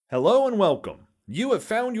Hello and welcome. You have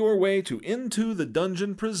found your way to Into the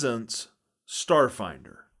Dungeon Presents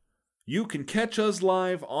Starfinder. You can catch us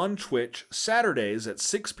live on Twitch Saturdays at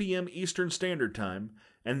 6 p.m. Eastern Standard Time,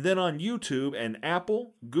 and then on YouTube and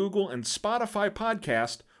Apple, Google, and Spotify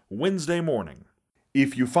podcast Wednesday morning.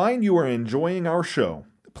 If you find you are enjoying our show,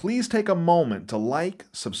 please take a moment to like,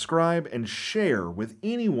 subscribe, and share with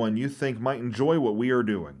anyone you think might enjoy what we are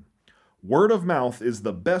doing. Word of mouth is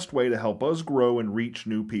the best way to help us grow and reach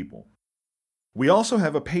new people. We also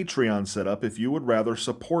have a Patreon set up if you would rather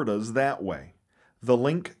support us that way. The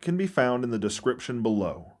link can be found in the description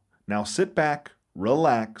below. Now sit back,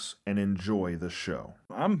 relax, and enjoy the show.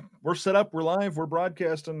 We're set up, we're live, we're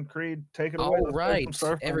broadcasting. Creed, take it away. All right,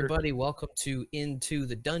 everybody, welcome to Into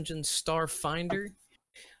the Dungeon Starfinder.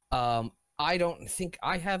 I don't think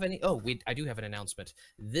I have any. Oh, I do have an announcement.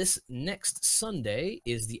 This next Sunday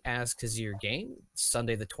is the Az-Kazir game,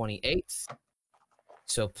 Sunday the 28th.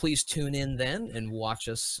 So please tune in then and watch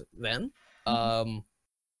us then.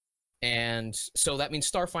 And so that means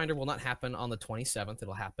Starfinder will not happen on the 27th.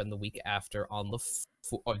 It'll happen the week after on the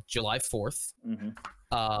July 4th.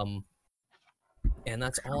 And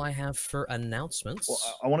that's all I have for announcements. Well,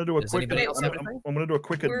 I want to do a quick. I'm going to do a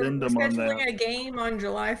quick addendum on that. We're scheduling a game on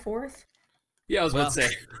July 4th. Yeah, I was about to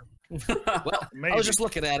say. Well, I was just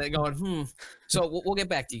looking at it going, So we'll get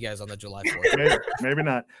back to you guys on the July 4th. Maybe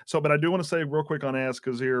not. So, but I do want to say real quick on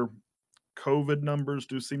Az-Kazir, COVID numbers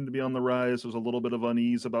do seem to be on the rise. There's a little bit of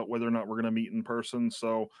unease about whether or not we're going to meet in person.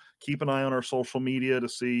 So keep an eye on our social media to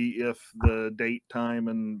see if the date, time,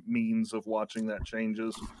 and means of watching that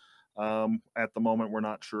changes. At the moment, we're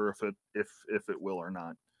not sure if it will or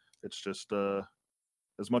not. It's just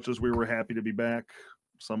as much as we were happy to be back,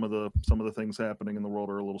 some of the things happening in the world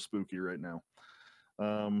are a little spooky right now.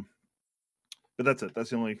 But that's it.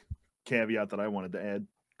 That's the only caveat that I wanted to add,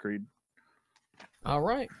 Creed. All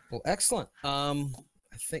right. Well, excellent. I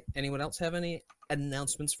think anyone else have any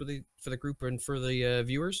announcements for the group and for the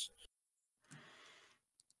viewers?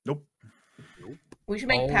 Nope. We should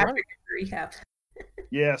make Patrick recap.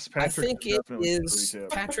 Yes, Patrick. I think it is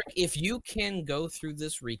Patrick. If you can go through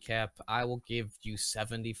this recap, I will give you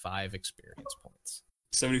 75 experience points.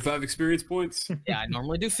 75 experience points? Yeah, I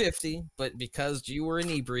normally do 50, but because you were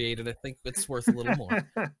inebriated, I think it's worth a little more.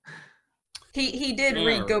 He did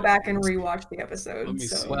go back and rewatch the episode. Let me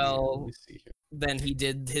see. Well, then he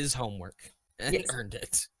did his homework and earned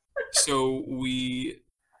it. So we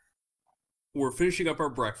were finishing up our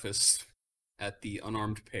breakfast at the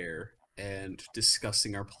Unarmed Pair and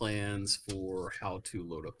discussing our plans for how to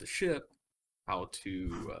load up the ship, how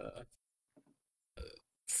to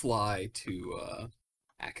fly to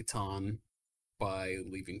Akaton by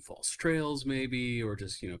leaving false trails, maybe, or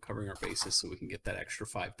just, covering our bases so we can get that extra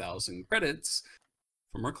 5,000 credits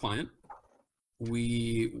from our client.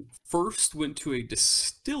 We first went to a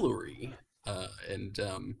distillery and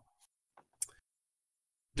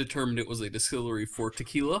determined it was a distillery for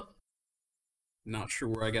tequila. Not sure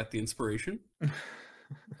where I got the inspiration.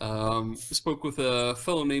 Spoke with a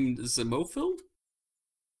fellow named Zemophil,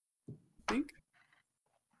 I think.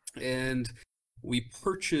 And we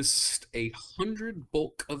purchased 100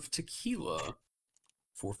 bulk of tequila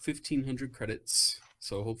for 1,500 credits.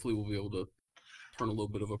 So hopefully we'll be able to turn a little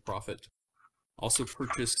bit of a profit. Also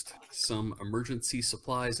purchased some emergency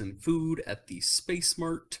supplies and food at the Space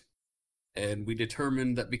Mart. And we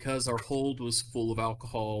determined that because our hold was full of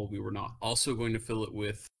alcohol, we were not also going to fill it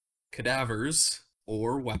with cadavers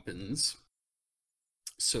or weapons.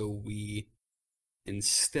 So we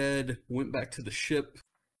instead went back to the ship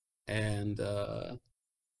and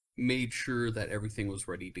made sure that everything was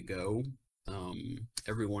ready to go.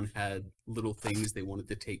 Everyone had little things they wanted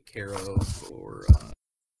to take care of or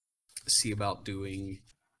see about doing.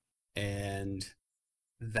 And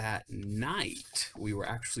that night, we were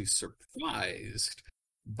actually surprised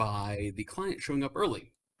by the client showing up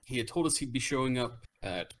early. He had told us he'd be showing up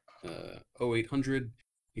at 0800.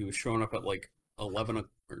 He was showing up at like 11 or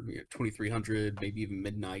 2300, maybe even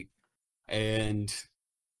midnight. And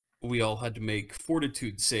we all had to make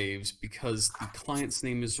fortitude saves because the client's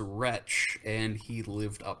name is Wretch, and he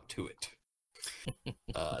lived up to it.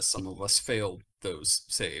 Some of us failed those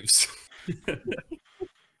saves.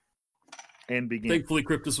 And began. Thankfully,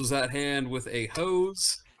 Cryptus was at hand with a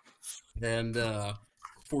hose, and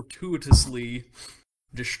fortuitously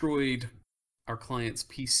destroyed our client's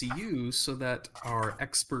PCU so that our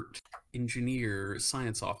expert engineer,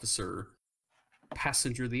 science officer,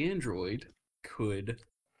 Passenger the Android, could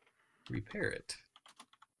repair it.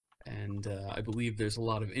 And I believe there's a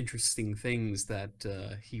lot of interesting things that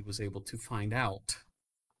he was able to find out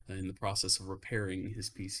in the process of repairing his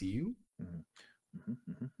PCU.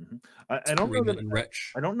 I don't know Rima that and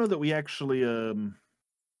Wretch. I don't know that we actually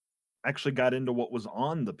got into what was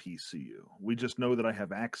on the PCU. We just know that I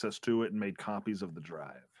have access to it and made copies of the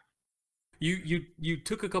drive. You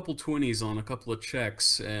took a couple 20s on a couple of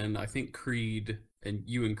checks, and I think Creed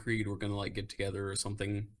and Creed were gonna like get together or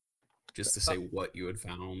something, just to say what you had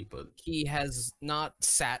found. But He has not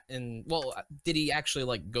sat in. Well, did he actually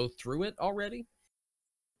like go through it already?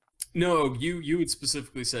 no, you had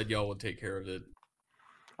specifically said y'all would take care of it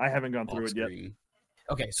I haven't gone through off it yet. screen.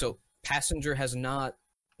 Okay, so Passenger has not.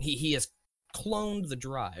 He has cloned the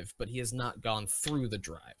drive, but he has not gone through the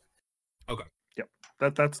drive.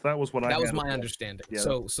 That was what I That was had my as well. understanding. Yeah.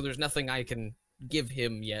 So there's nothing I can give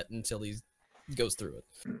him yet until he goes through it.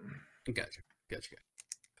 Gotcha.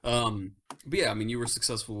 But yeah, I mean, you were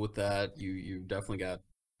successful with that. You definitely got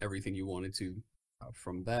everything you wanted to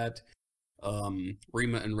from that.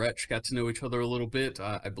 Rima and Wretch got to know each other a little bit.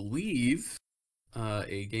 I believe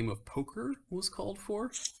a game of poker was called for,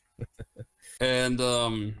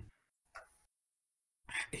 and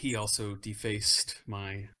he also defaced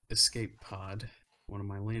my escape pod, one of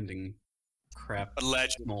my landing crap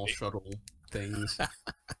Allegedly. small shuttle things.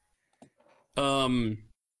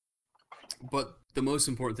 But the most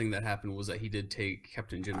important thing that happened was that he did take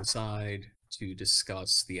Captain Jim aside to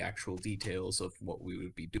discuss the actual details of what we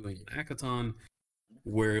would be doing in Akaton,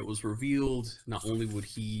 where it was revealed not only would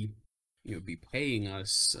he, be paying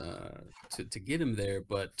us to get him there,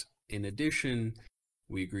 but in addition,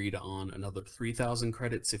 we agreed on another 3,000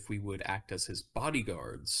 credits if we would act as his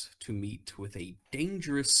bodyguards to meet with a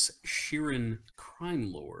dangerous Shirin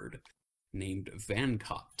crime lord named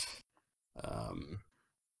Vancott.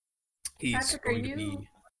 He's Patrick, going are to be. you-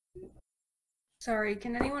 Sorry,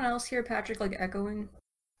 can anyone else hear Patrick like echoing?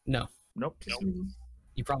 No, Nope. Just Nope. me.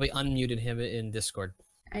 you probably unmuted him in Discord.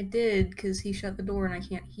 I did, because he shut the door and I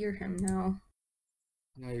can't hear him now.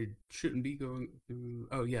 I shouldn't be going to.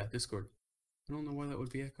 Oh yeah, Discord. I don't know why that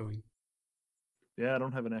would be echoing. Yeah, I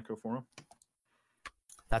don't have an echo for him.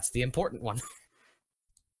 That's the important one.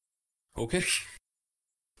 Okay.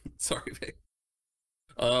 Sorry, babe.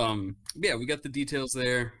 Yeah, we got the details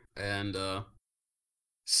there, and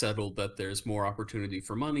settled that there's more opportunity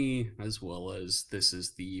for money, as well as this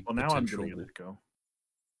is the Well, now I'm potential. getting an echo.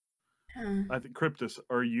 Huh. I think Cryptus,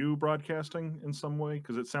 are you broadcasting in some way?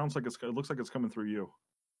 Because it sounds like it looks like it's coming through you.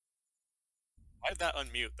 Why did that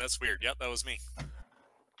unmute? That's weird. Yep, that was me.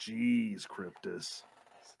 Jeez, Cryptus.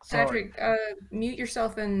 Sorry. Patrick, mute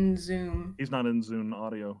yourself in Zoom. He's not in Zoom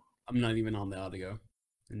audio. I'm not even on the audio.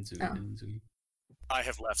 In Zoom. Oh. In Zoom. I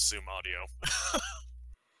have left Zoom audio.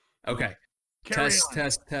 Okay. Carry Test.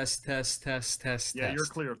 on. Yeah, you're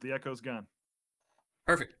clear. The echo's gone.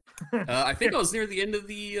 Perfect. I think I was near the end of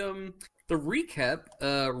the recap.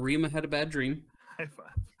 Rima had a bad dream, High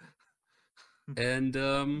five. and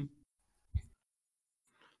I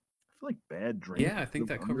feel like bad dream. yeah, I think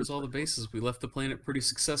that covers all the bases. We left the planet pretty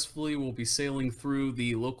successfully. We'll be sailing through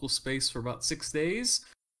the local space for about 6 days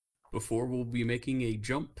before we'll be making a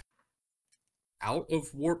jump out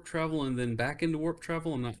of warp travel and then back into warp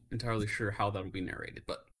travel. I'm not entirely sure how that'll be narrated,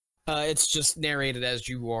 but It's just narrated as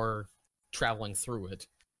you are traveling through it.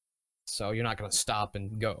 So you're not going to stop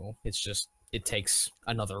and go. It's just, it takes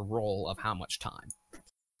another roll of how much time.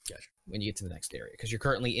 Gotcha. When you get to the next area. Because you're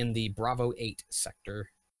currently in the Bravo 8 sector.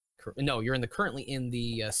 No, you're currently in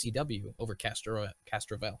the CW over Castrovel.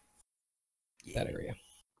 That area.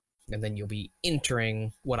 And then you'll be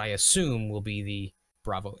entering what I assume will be the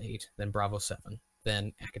Bravo 8, then Bravo 7,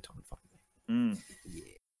 then Akaton finally.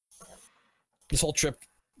 This whole trip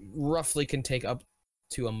roughly can take up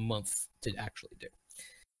to a month to actually do.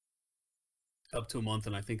 Up to a month,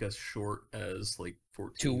 and I think as short as like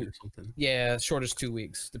 14 or something. Yeah, as short as 2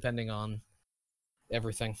 weeks, depending on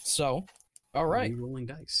everything. So, all right. Rolling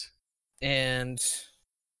dice. And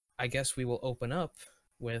I guess we will open up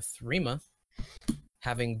with Rima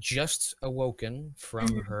having just awoken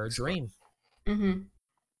from her dream. Mm-hmm.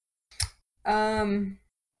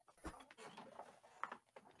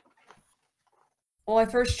 Well, I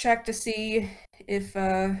first checked to see if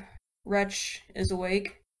Wretch is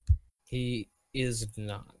awake. He is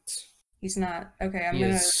not. He's not. Okay, I'm He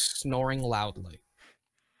gonna. is snoring loudly.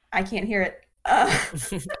 I can't hear it. Oh,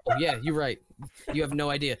 yeah, you're right. You have no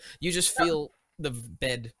idea. You just feel the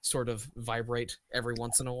bed sort of vibrate every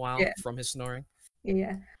once in a while from his snoring.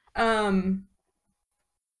 Yeah. I'm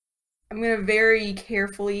gonna very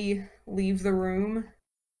carefully leave the room.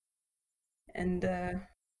 And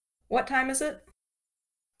what time is it?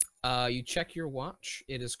 You check your watch.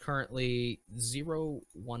 It is currently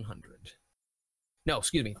 0100. No,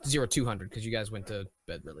 excuse me, 0200 because you guys went to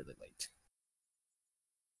bed really late.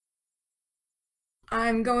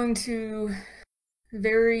 I'm going to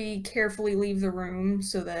very carefully leave the room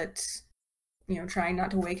so that, trying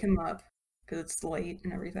not to wake him up because it's late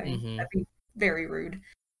and everything. Mhm. That'd be very rude.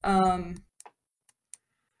 And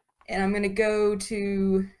I'm gonna go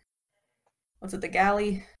to, what's it, the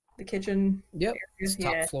galley, the kitchen. Yep. area? It's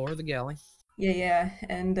top floor of the galley. Yeah,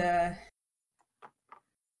 and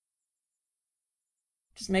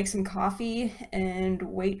just make some coffee and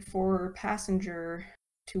wait for Passenger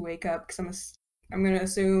to wake up because I'm gonna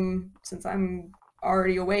assume since I'm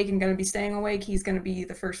already awake and gonna be staying awake, he's gonna be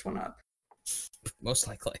the first one up. Most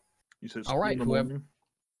likely. You said All school right, in the whoever- morning?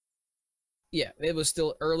 Yeah, it was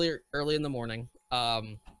still early in the morning.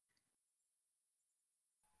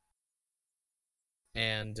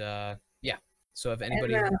 And yeah. So if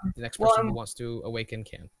anybody, And, the next well, person who wants to awaken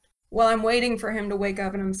can. while I'm waiting for him to wake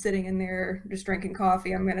up and I'm sitting in there just drinking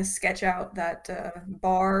coffee, I'm gonna sketch out that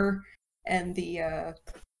bar and the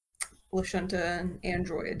Lashunta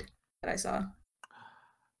android that I saw.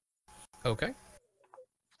 Okay.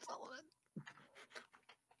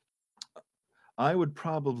 I would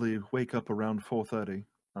probably wake up around 4:30,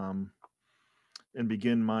 and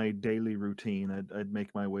begin my daily routine. I'd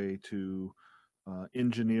make my way to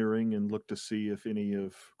engineering and look to see if any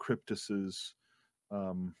of Cryptus's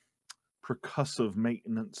um, percussive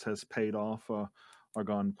maintenance has paid off or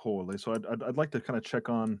gone poorly. So I'd like to kind of check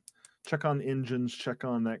on engines, check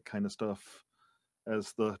on that kind of stuff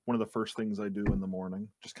as the one of the first things I do in the morning.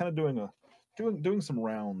 Just kind of doing some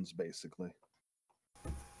rounds basically.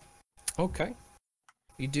 Okay.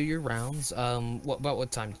 You do your rounds.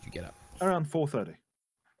 What time did you get up? Around 4:30.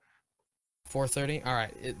 4:30. All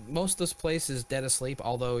right. Most of this place is dead asleep.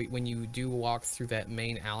 Although when you do walk through that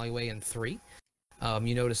main alleyway in 3,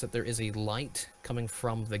 you notice that there is a light coming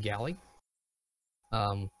from the galley.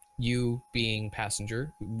 You being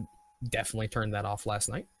Passenger, definitely turned that off last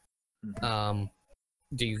night. Mhm.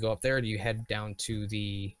 Do you go up there, or do you head down to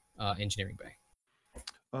the engineering bay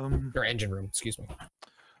or engine room? Excuse me.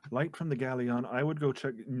 Light from the galleon. I would go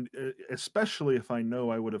check, especially if I know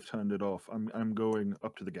I would have turned it off. I'm going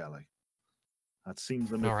up to the galley. That seems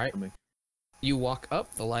the mission right. to me. You walk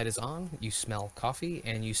up. The light is on. You smell coffee,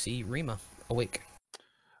 and you see Rima awake.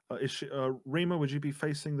 Is she, Rima? Would you be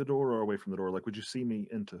facing the door or away from the door? Like, would you see me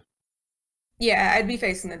enter? Yeah, I'd be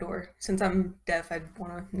facing the door. Since I'm deaf, I'd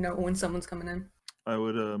want to know when someone's coming in. I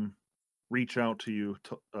would reach out to you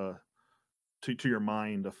to your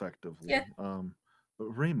mind effectively. Yeah.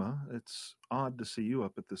 But Rima, it's odd to see you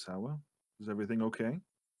up at this hour. Is everything okay?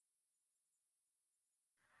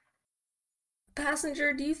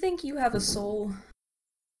 Passenger, do you think you have a soul?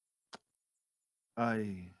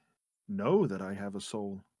 I know that I have a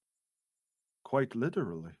soul. Quite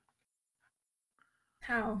literally.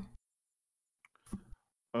 How?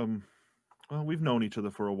 Well, we've known each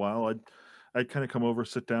other for a while. I'd kind of come over,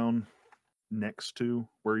 sit down next to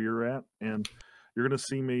where you're at, and you're gonna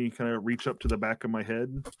see me kind of reach up to the back of my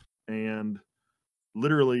head and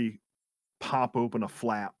literally pop open a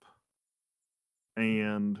flap.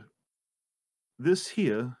 And this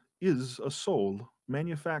here is a soul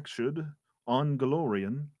manufactured on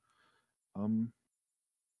Galorian.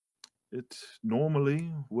 It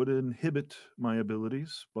normally would inhibit my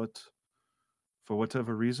abilities, but for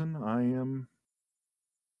whatever reason, I am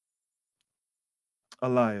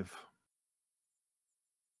alive.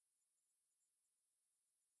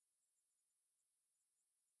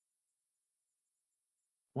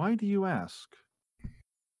 Why do you ask?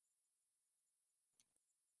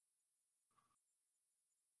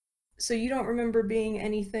 So you don't remember being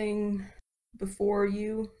anything before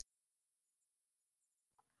you?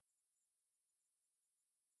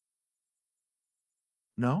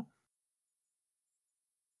 No?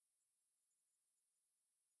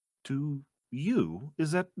 To you,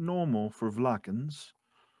 is that normal for Vlakans?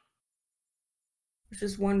 I was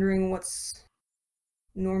just wondering what's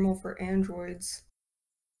normal for androids.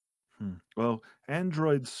 Well,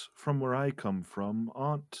 androids from where I come from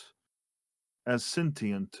aren't as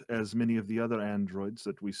sentient as many of the other androids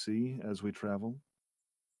that we see as we travel.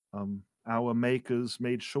 Our makers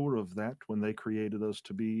made sure of that when they created us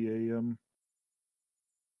to be a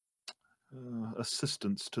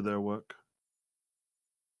assistance to their work.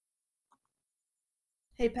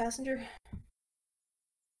 Hey, Passenger.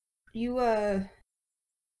 You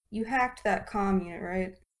hacked that comm unit,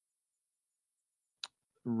 right?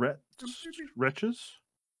 Wretches?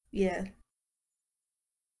 Yeah.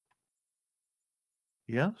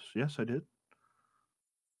 Yes, I did.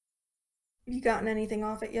 Have you gotten anything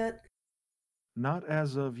off it yet? Not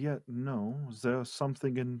as of yet, no. Is there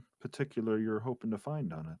something in particular you're hoping to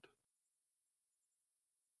find on it?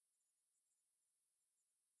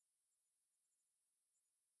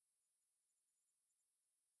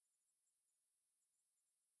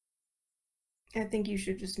 I think you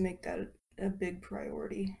should just make that a big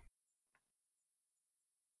priority.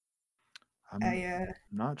 I'm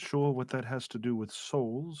not sure what that has to do with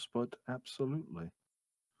souls, but absolutely.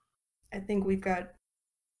 I think we've got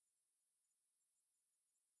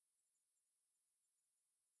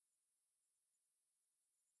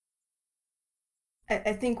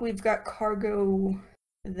I think we've got cargo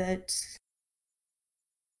that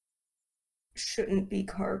shouldn't be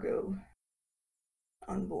cargo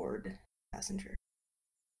on board passenger.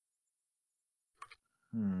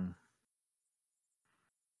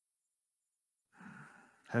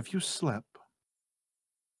 Have you slept?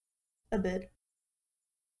 A bit.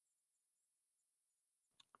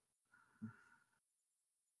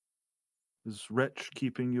 Is Wretch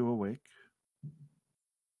keeping you awake?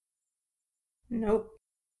 Nope.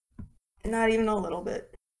 Not even a little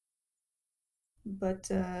bit. But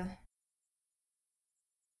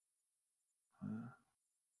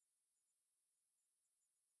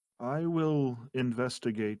I will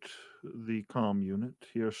investigate the comm unit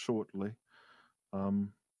here shortly.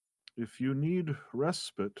 If you need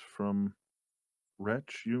respite from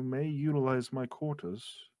Wretch, you may utilize my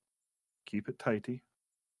quarters. Keep it tighty.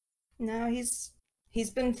 no, he's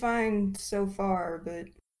been fine so far, but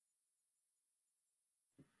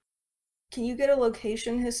can you get a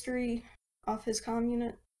location history off his comm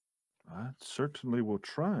unit? I certainly will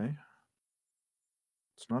try.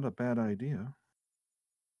 It's not a bad idea.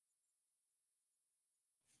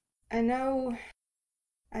 I know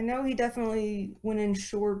he definitely went in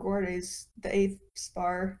Shore Guardes, the 8th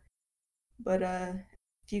spar, but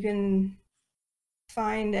if you can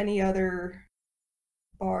find any other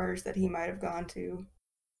bars that he might have gone to,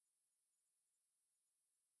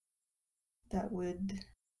 that'd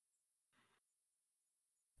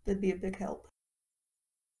be a big help.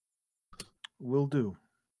 Will do.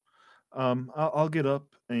 I'll get up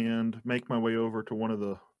and make my way over to one of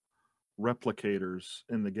the replicators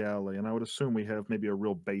in the galley, and I would assume we have maybe a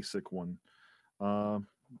real basic one.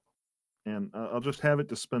 And I'll just have it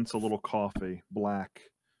dispense a little coffee, black.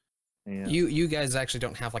 And You guys actually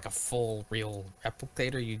don't have like a full real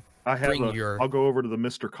replicator. You I have bring your. I'll go over to the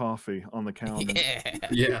Mr. Coffee on the counter. Yeah.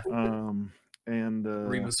 Yeah. And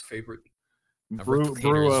Rima's favorite. A brew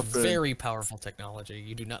replicator up is very powerful technology.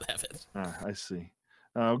 You do not have it. I see.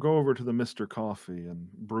 I'll go over to the Mr. Coffee and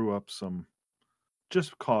brew up some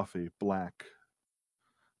just coffee, black.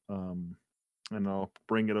 And I'll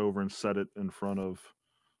bring it over and set it in front of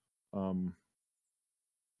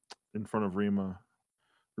Rima.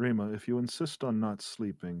 Rima, if you insist on not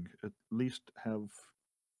sleeping, at least have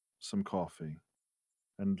some coffee.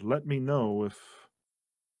 And let me know if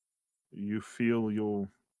you feel your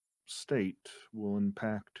state will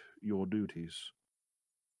impact your duties.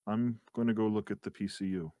 I'm going to go look at the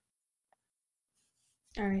PCU.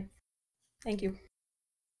 All right. Thank you.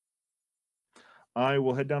 I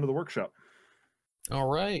will head down to the workshop. All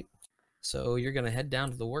right. So you're going to head down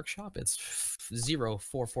to the workshop. It's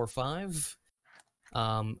 0445.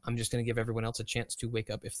 I'm just going to give everyone else a chance to wake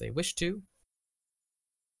up if they wish to.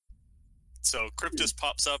 So Cryptus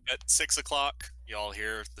pops up at 6 o'clock. Y'all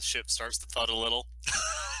hear the ship starts to thud a little.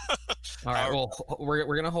 All right. Well, we're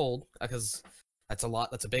going to hold because that's a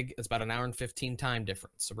lot. That's a big. It's about an hour and 15 time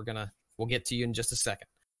difference. So we'll get to you in just a second.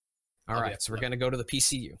 All right. So we're going to go to the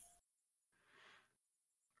PCU.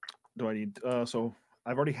 Do I need? So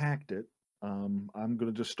I've already hacked it. I'm going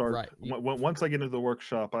to just start. Right. Once I get into the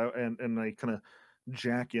workshop, I kind of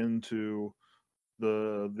jack into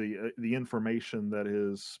the information that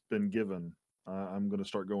has been given. I'm going to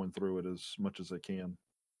start going through it as much as I can.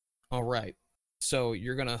 All right. So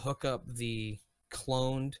you're going to hook up the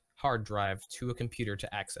cloned hard drive to a computer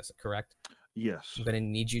to access it, correct? Yes. I'm going to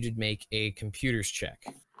need you to make a computers check.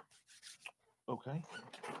 Okay.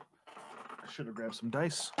 I should have grabbed some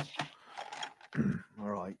dice. All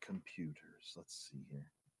right, computers. Let's see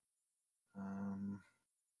here.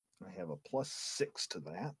 I have a +6 to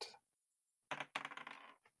that.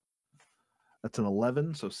 That's an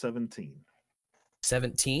 11, so 17.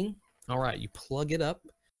 17. All right, you plug it up,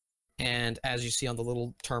 and as you see on the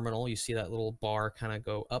little terminal, you see that little bar kind of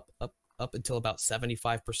go up, up, up until about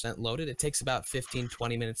 75% loaded. It takes about 15,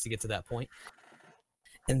 20 minutes to get to that point.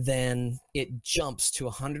 And then it jumps to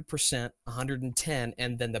 100%, 110,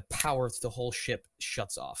 and then the power to the whole ship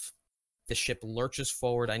shuts off. The ship lurches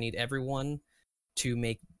forward. I need everyone to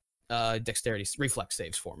make dexterity reflex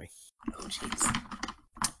saves for me. Oh, jeez.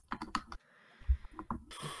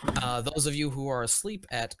 Those of you who are asleep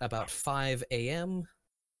at about 5 a.m.,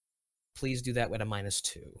 please do that with a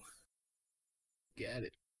 -2. Get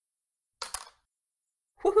it.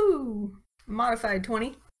 Woohoo! Modified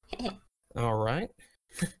 20. All right.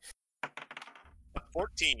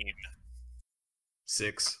 14.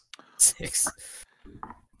 6. 6.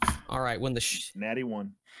 All right, when the Natty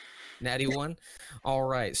 1. Natty 1. All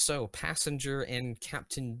right, so Passenger and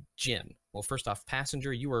Captain Jin. Well, first off,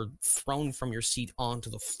 Passenger, you are thrown from your seat onto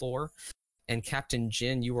the floor, and Captain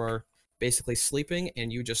Jin, you are basically sleeping,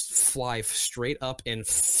 and you just fly straight up and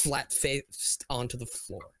flat-faced onto the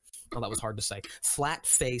floor. Oh, that was hard to say.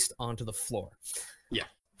 Flat-faced onto the floor. Yeah.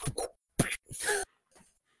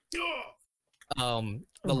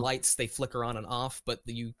 The lights, they flicker on and off, but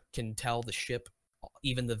you can tell the ship,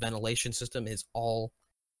 even the ventilation system, is all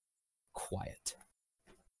quiet.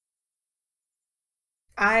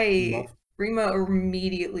 Rima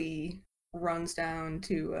immediately runs down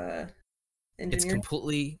to engineer. It's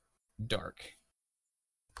completely dark.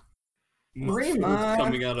 Rima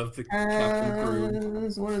coming out of the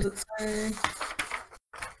captain's room. What does it say?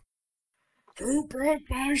 Who broke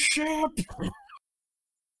my ship?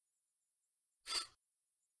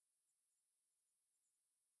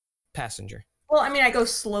 Passenger. Well, I mean, I go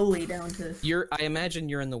slowly down to. I imagine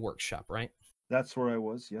you're in the workshop, right? That's where I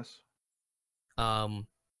was, yes.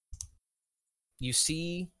 You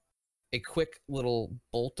see a quick little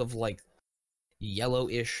bolt of like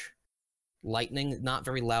yellowish lightning, not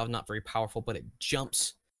very loud, not very powerful, but it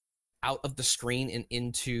jumps out of the screen and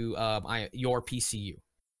into your PCU,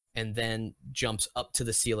 and then jumps up to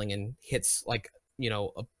the ceiling and hits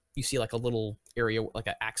you see like a little area, like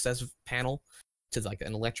an access panel to like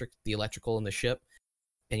the electrical in the ship,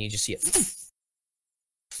 and you just see it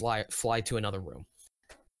fly to another room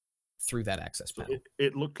through that access panel.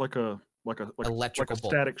 It looked like a electrical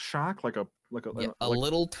bolt. static shock, like a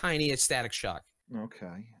little tiny static shock.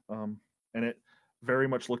 Okay. And it very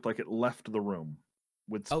much looked like it left the room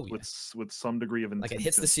with some degree of intention. Like it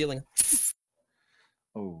hits the ceiling.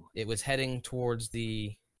 Oh. It was heading towards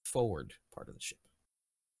the forward part of the ship.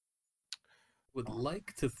 Would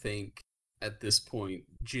like to think at this point,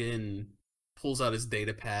 Jin pulls out his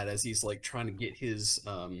data pad as he's like trying to get his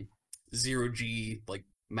 0G like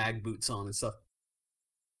mag boots on and stuff.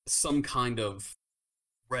 Some kind of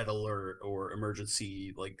red alert or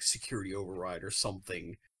emergency like security override or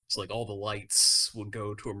something. So like all the lights would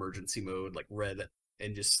go to emergency mode, like red,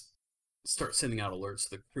 and just start sending out alerts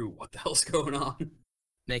to the crew. What the hell's going on?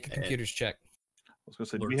 Make a computer's check. I was gonna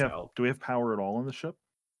say, do we have power at all on the ship?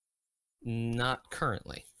 Not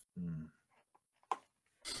currently.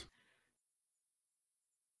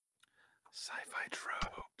 Sci-fi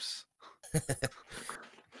tropes.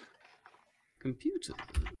 Computer.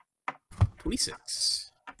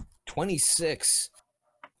 26. 26.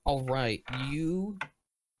 All right.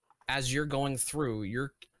 As you're going through,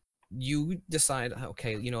 you decide,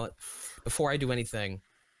 okay, you know what? Before I do anything,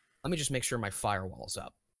 let me just make sure my firewall's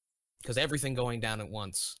up, because everything going down at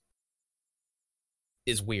once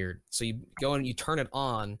is weird. So you go and you turn it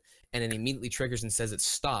on, and it immediately triggers and says it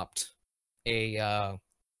stopped a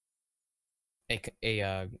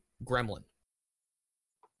gremlin.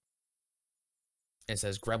 It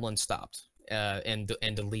says gremlin stopped and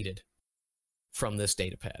deleted from this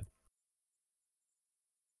data pad.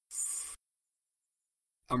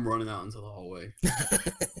 I'm running out into the hallway.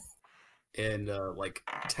 And like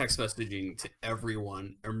text messaging to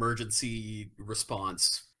everyone, emergency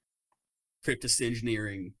response, Cryptus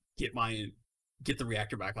engineering, get the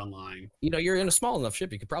reactor back online. You know, you're in a small enough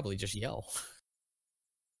ship, you could probably just yell.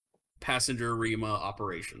 Passenger Rima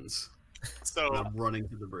operations. So and I'm running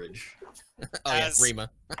to the bridge. Rima.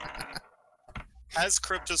 Has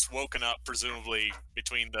Cryptus woken up, presumably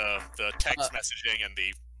between the text messaging and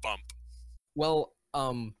the bump? Well,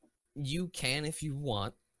 you can if you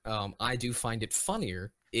want. I do find it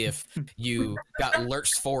funnier if you got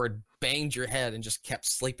lurched forward, banged your head, and just kept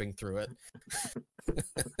sleeping through it.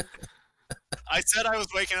 I said I was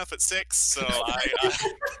waking up at 6, so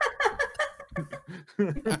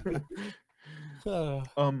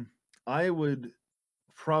I would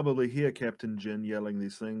probably hear Captain Jin yelling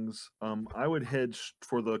these things. I would head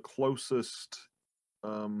for the closest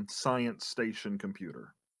science station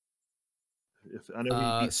computer.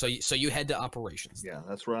 So you head to operations. Yeah,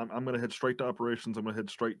 that's right. I'm going to head straight to operations. I'm going to head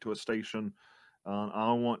straight to a station.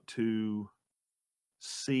 I want to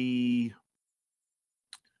see.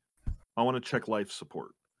 I want to check life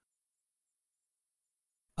support.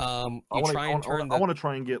 I want to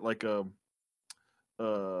try and get like a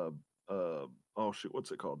oh shit,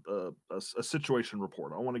 what's it called? A situation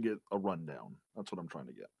report. I want to get a rundown. That's what I'm trying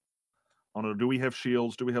to get. I don't know. Do we have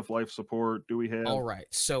shields? Do we have life support? Do we have? All right.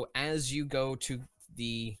 So as you go to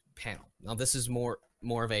the panel, now this is more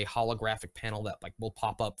of a holographic panel that like will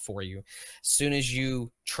pop up for you. As soon as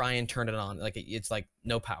you try and turn it on, like it's like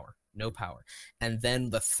no power, and then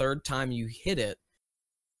the third time you hit it,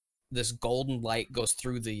 this golden light goes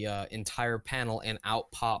through the entire panel, and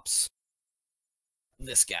out pops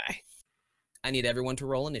this guy. I need everyone to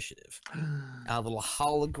roll initiative. A little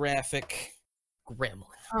holographic gremlin.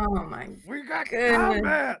 Oh my We got goodness.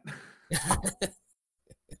 combat.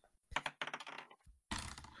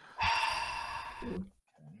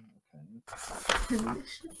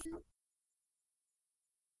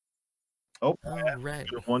 Oh, All right.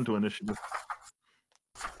 one to initiative.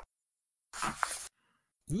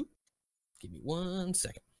 Oop. Give me 1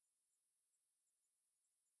 second.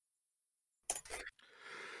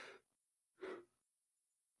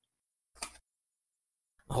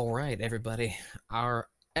 All right, everybody.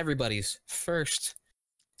 Everybody's first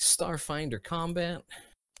Starfinder combat,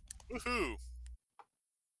 Woohoo!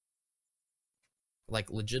 like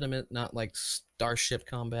legitimate, not like starship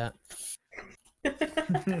combat.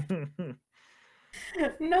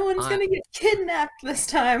 No one's gonna get kidnapped this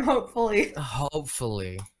time, hopefully.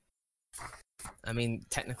 Hopefully. I mean,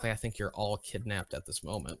 technically, I think you're all kidnapped at this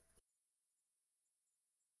moment.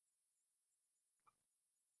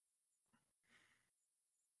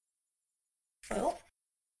 Well,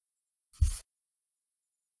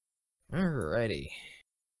 Alrighty.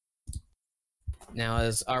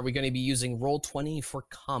 Now, are we going to be using Roll20 for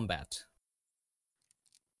combat?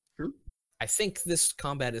 Sure. I think this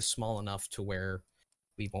combat is small enough to where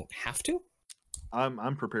we won't have to.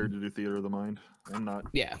 I'm prepared to do theater of the mind. I'm not.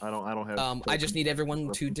 Yeah. I don't have. I just need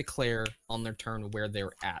everyone to declare on their turn where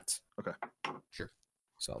they're at. Okay. Sure.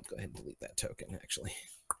 So I'll go ahead and delete that token, actually.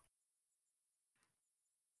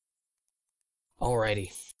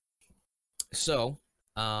 Alrighty. So,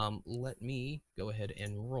 let me go ahead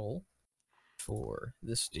and roll for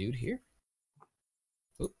this dude here.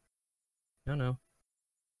 Oop. No.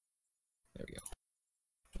 There we go.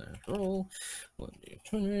 Roll.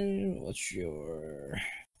 1d20. What's your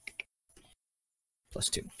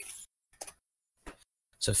 +2?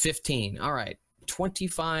 So 15. All right.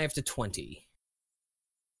 25 to 20.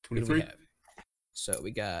 Who do we 23. have? So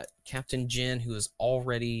we got Captain Jin, who is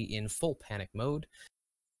already in full panic mode.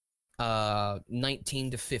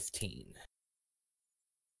 19 to 15.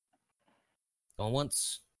 Going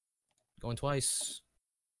once. Going twice.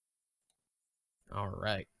 All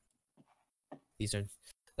right. These are.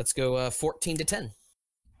 Let's go 14 to 10.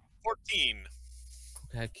 14.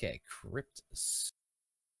 Okay, Cryptus.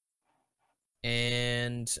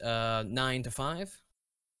 And 9 to 5.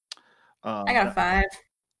 I got a 5.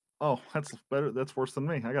 Oh, that's better. That's worse than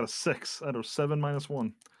me. I got a 6 out of 7 minus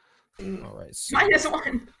 1. All right. So,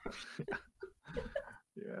 -1.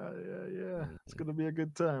 Yeah. It's gonna be a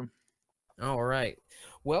good time. all right.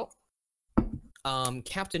 Well,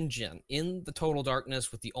 Captain Jin, in the total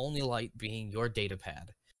darkness with the only light being your data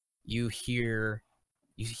pad, you hear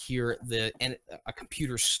a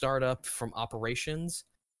computer start up from operations,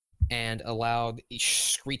 and a loud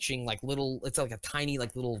screeching, like little. It's like a tiny,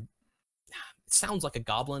 like little. It sounds like a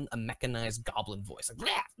goblin, a mechanized goblin voice. Like,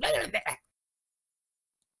 blah, blah, blah.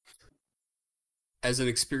 As an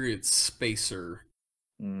experienced spacer,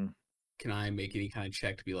 Mm. can I make any kind of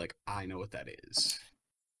check to be like, I know what that is?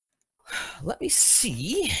 Let me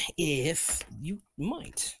see if you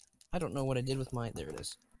might. I don't know what I did with my. There it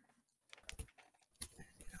is.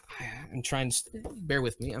 I'm trying to bear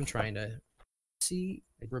with me. I'm trying to see.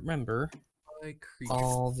 Remember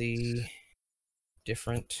all the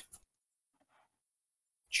different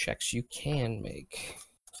checks you can make.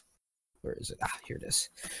 Where is it? Ah, here it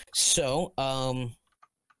is. So,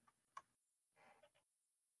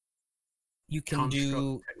 you can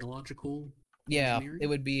do technological. Yeah, engineering? it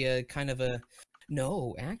would be a kind of a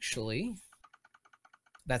no, actually.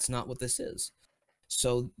 That's not what this is.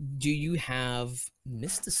 So, do you have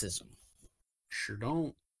mysticism? Sure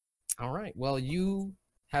don't. All right. Well, you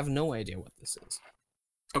have no idea what this is.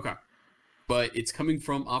 Okay. But it's coming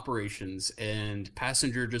from operations, and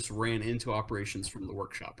Passenger just ran into operations from the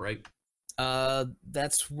workshop, right?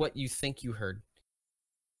 That's what you think you heard.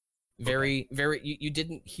 Very. You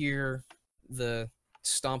didn't hear the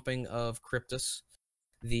stomping of Cryptus,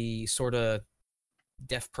 the sort of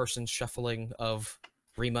deaf person shuffling of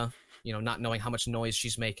Rima, not knowing how much noise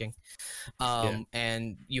she's making.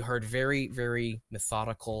 And you heard very, very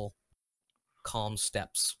methodical, calm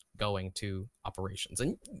steps going to operations.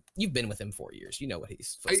 And you've been with him 4 years. You know what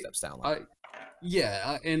his footsteps sound like.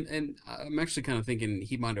 And I'm actually kind of thinking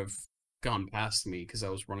he might have gone past me because I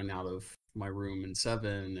was running out of my room in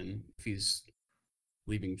 7, and if he's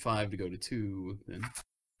leaving 5 to go to 2, then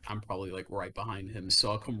I'm probably like right behind him.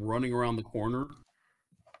 So I'll come running around the corner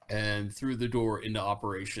and through the door into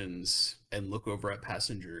operations and look over at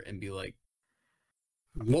Passenger and be like,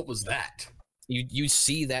 what was that? You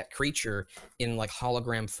see that creature in like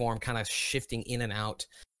hologram form, kind of shifting in and out,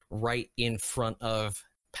 right in front of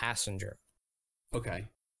Passenger. Okay.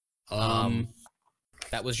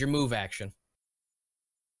 That was your move action.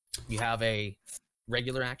 You have a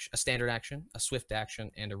regular action, a standard action, a swift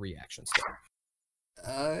action, and a reaction still.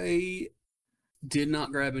 I did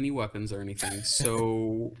not grab any weapons or anything,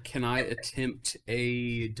 so can I attempt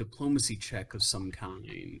a diplomacy check of some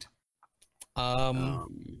kind?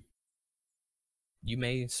 You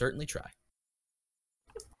may certainly try.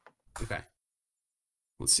 Okay.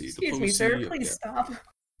 Let's see. Excuse me, sir. Please stop.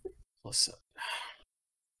 Plus,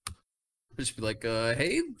 just be like,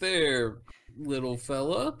 hey there, little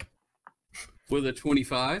fella, with a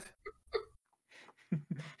 25.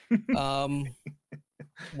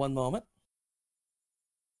 1 moment.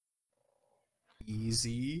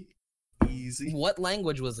 Easy. What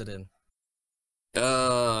language was it in?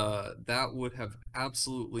 That would have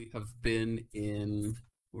absolutely have been in.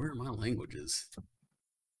 Where are my languages?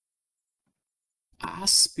 I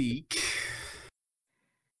speak.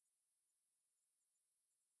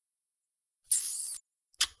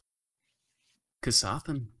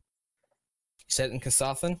 Kasathan. You said it in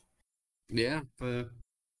Kasathan? Yeah, but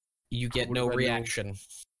you get What no if I know- reaction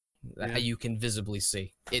that Yeah. you can visibly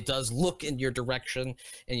see. It does look in your direction,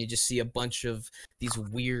 and you just see a bunch of these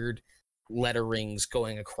weird letterings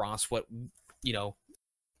going across what, you know,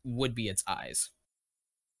 would be its eyes.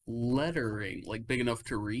 lettering, like big enough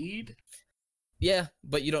to read. Yeah,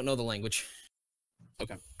 but you don't know the language.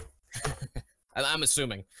 Okay. I'm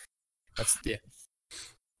assuming. That's Yeah.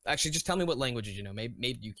 Actually, just tell me what languages you know.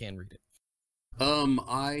 Maybe you can read it.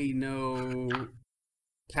 I know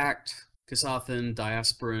Pact, Kasathan,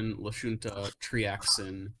 Diasporan, Lashunta,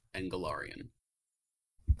 Triaxan, and Galarian.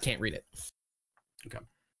 Can't read it. Okay.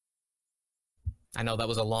 I know that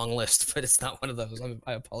was a long list, but it's not one of those.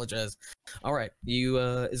 I apologize. All right, you.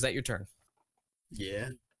 Is that your turn? Yeah.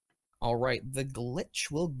 All right, the glitch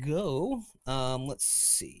will go. Let's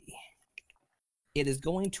see. It is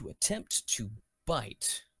going to attempt to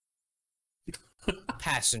bite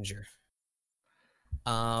Passenger.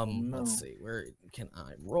 No. Let's see. Where can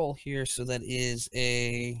I roll here? So that is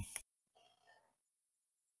a.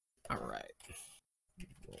 All right.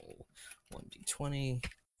 Roll 1d20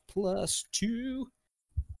 plus 2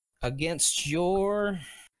 against your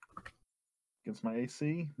Against my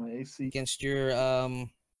AC. My AC. against your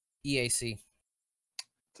EAC.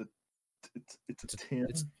 It's a 10.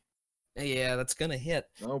 Yeah, that's gonna hit.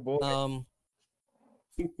 Oh boy.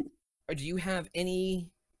 Do you have any?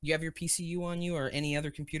 Do you have your PCU on you or any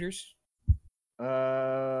other computers?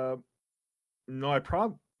 No, I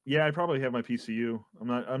probably have my PCU. I'm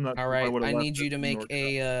not. All I right, would've I left need you it to in make North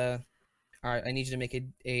a. All right, I need you to make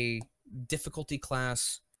a difficulty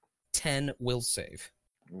class 10 will save,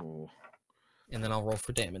 Carolina. Ooh. and then I'll roll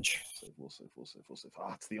for damage. We'll save.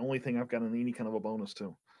 Ah, it's the only thing I've got any kind of a bonus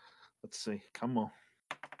to. Let's see. Come on.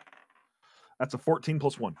 That's a 14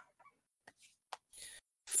 plus 1.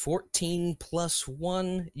 14 plus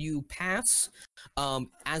 1, you pass.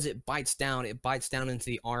 As it bites down into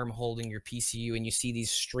the arm holding your PCU, and you see these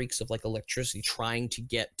streaks of like electricity trying to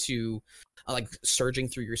get to, like surging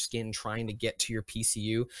through your skin, trying to get to your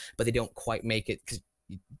PCU, but they don't quite make it because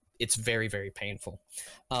it's very, very painful.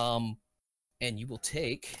 And you will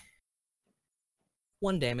take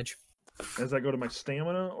 1 damage. Does that go to my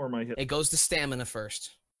stamina or my hit? It goes to stamina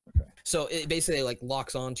first. Okay. So it basically like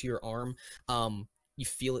locks onto your arm. You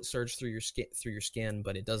feel it surge through your skin,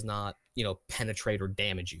 but it does not, penetrate or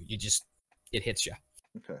damage you. It hits you.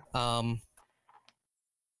 Okay.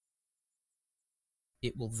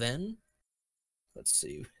 It will then, let's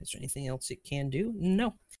see, is there anything else it can do?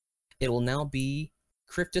 No. It will now be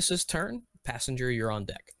Cryptus's turn. Passenger, you're on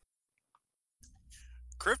deck.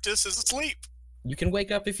 Cryptus is asleep. You can wake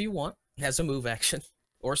up if you want. It has a move action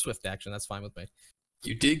or swift action. That's fine with me.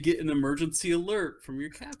 You did get an emergency alert from your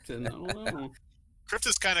captain. I don't know.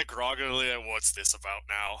 Cryptus kind of groggily like, what's this about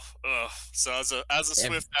now? Ugh. So as a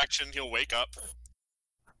swift action, he'll wake up,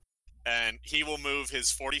 and he will move his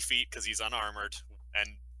 40 feet because he's unarmored, and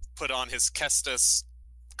put on his Kestis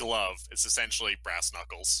glove. It's essentially brass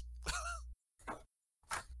knuckles.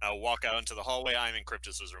 I'll walk out into the hallway. I'm in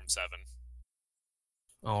Cryptus's room 7.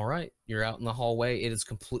 All right. You're out in the hallway. It is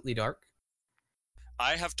completely dark.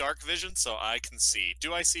 I have dark vision, so I can see.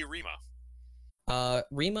 Do I see Rima?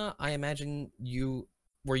 Rima, I imagine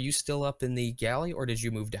were you still up in the galley, or did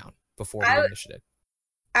you move down before I the would- initiative?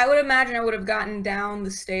 I would imagine I would have gotten down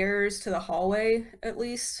the stairs to the hallway at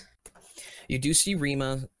least. You do see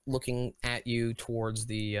Rima looking at you towards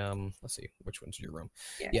the let's see, which one's your room?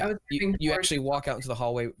 I Yeah, was you moving towards- actually walk out into the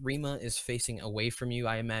hallway. Rima is facing away from you,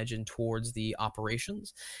 I imagine, towards the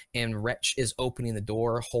operations, and Wretch is opening the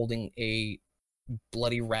door holding a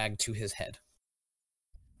bloody rag to his head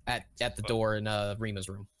at the door in Rima's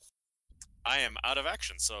room. I am out of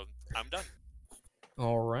action, so I'm done.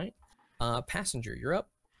 All right. Passenger, you're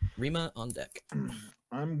up. Rima on deck.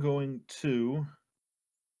 I'm going to.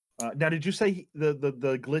 Now, did you say the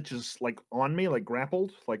glitch is like on me, like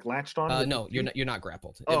grappled, like latched on? with No, the you're teeth? not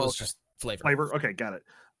grappled. It Oh, was okay. just flavor. Flavor. Okay, got it.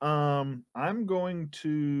 I'm going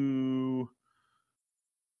to.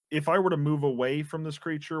 If I were to move away from this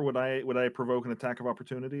creature, would I provoke an attack of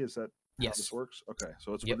opportunity? Is that how Yes. this works? Okay,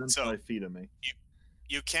 so it's Yep. within So- 5 feet of me.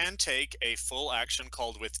 You can take a full action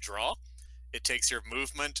called Withdraw. It takes your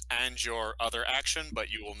movement and your other action, but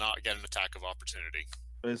you will not get an attack of opportunity.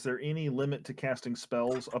 Is there any limit to casting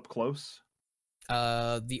spells up close?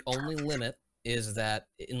 The only limit is that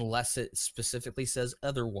unless it specifically says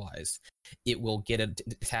otherwise, it will get an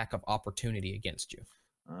attack of opportunity against you.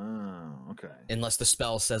 Oh, okay. Unless the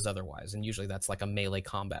spell says otherwise, and usually that's like a melee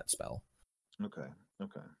combat spell. Okay.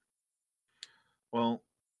 Well,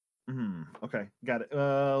 okay, got it.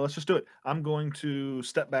 Let's just do it. I'm going to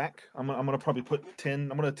step back. I'm gonna probably put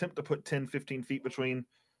 10. I'm gonna attempt to put 10, 15 feet between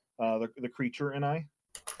the creature and I.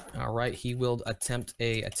 All right, he will attempt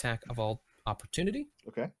a attack of all opportunity,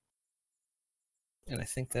 Okay. and I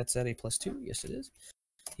think that's at a +2. Yes, it is.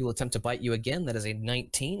 He will attempt to bite you again. That is a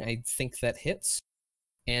 19. I think that hits,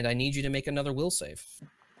 and I need you to make another will save.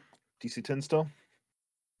 DC 10 still.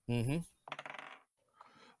 Mm-hmm.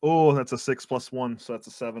 Oh, that's a 6 + 1, so that's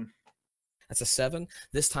a 7. That's a 7.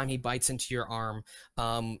 This time he bites into your arm,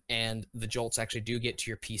 and the jolts actually do get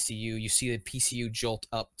to your PCU. You see the PCU jolt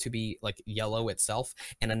up to be like yellow itself,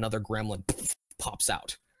 and another gremlin pops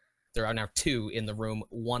out. There are now 2 in the room.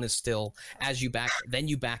 One is still, as you back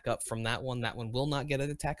up from that one. That one will not get an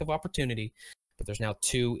attack of opportunity, but there's now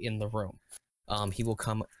 2 in the room. He will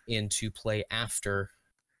come into play after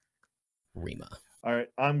Rima. All right,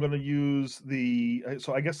 I'm going to use the.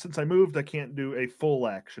 So I guess since I moved, I can't do a full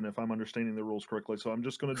action if I'm understanding the rules correctly. So I'm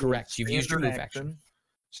just going to do Correct. You've used your standard move action.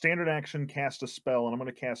 Standard action, cast a spell, and I'm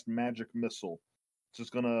going to cast Magic Missile. It's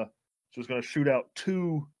just going to shoot out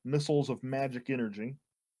 2 missiles of magic energy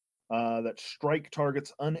that strike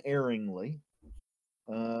targets unerringly.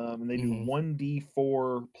 And they do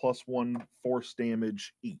 1d4 + 1 force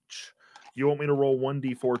damage each. You want me to roll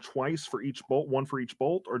 1d4 twice for each bolt, one for each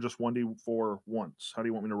bolt, or just 1d4 once? How do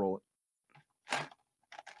you want me to roll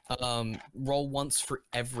it? Roll once for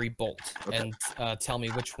every bolt, Okay. and tell me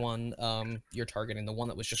which one you're targeting. The one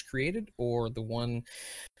that was just created, or the one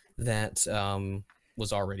that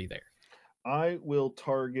was already there? I will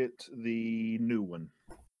target the new one.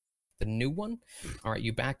 The new one? All right,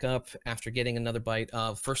 you back up after getting another bite.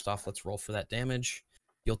 First off, let's roll for that damage.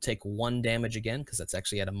 You'll take 1 damage again, because that's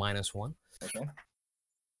actually at a -1. Okay.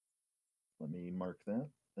 Let me mark that.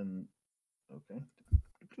 And okay.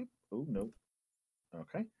 Oh no.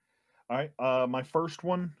 Okay. All right. My first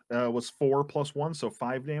one was 4 + 1, so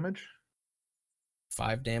 5 damage.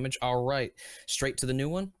 5 damage. All right. Straight to the new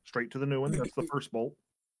one. Straight to the new one. That's the first bolt.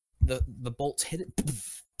 The bolts hit it,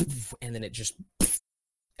 and then it just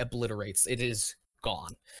obliterates. It is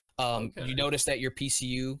gone. Okay. You notice that your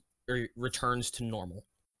PCU returns to normal.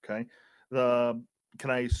 Okay. Can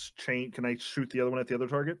I shoot the other one at the other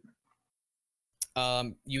target?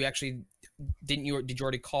 You actually did you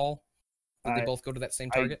already call? Did they both go to that same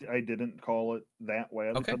target? I didn't call it that way.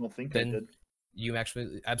 Okay, I don't think then I did. You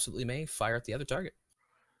actually absolutely may fire at the other target.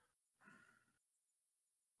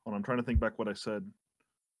 Hold on, I'm trying to think back what I said.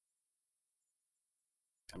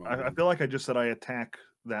 Come I on. feel like I just said I attack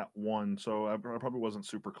that one, so I probably wasn't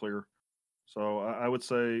super clear. So I would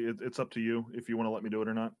say it's up to you if you want to let me do it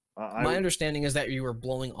or not. My understanding is that you were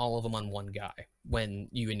blowing all of them on one guy when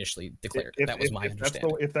you initially declared. That was my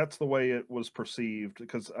understanding. If that's the way it was perceived,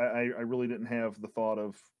 because I really didn't have the thought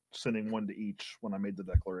of sending one to each when I made the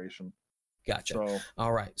declaration. Gotcha. So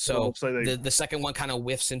all right. so So let's say the second one kind of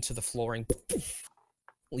whiffs into the flooring,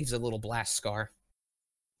 leaves a little blast scar.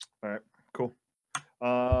 all right, cool.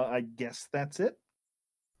 I guess that's it.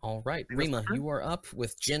 All right, Think that's my Rima, turn? you are up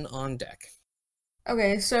with Jin on deck.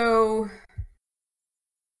 Okay, so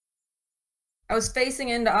I was facing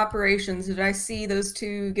into operations. Did I see those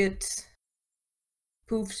 2 get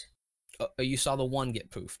poofed? You saw the one get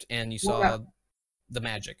poofed, and you What saw about- the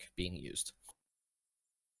magic being used.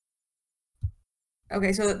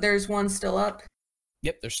 Okay, so there's one still up.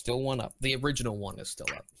 Yep, there's still one up. The original one is still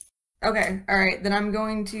up. Okay, all right. Then I'm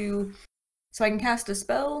going to, so I can cast a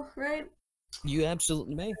spell, right? You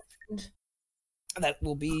absolutely may. That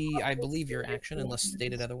will be, I believe, your action, unless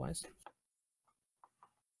stated otherwise.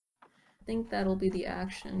 I think that'll be the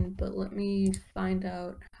action, but let me find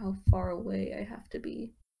out how far away I have to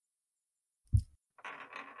be.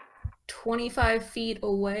 25 feet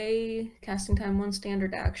away, casting time 1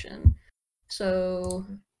 standard action. So,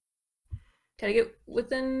 can I get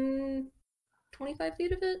within 25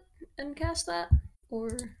 feet of it and cast that? Or.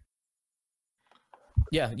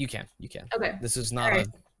 Yeah, you can. You can. Okay. This is not Alright.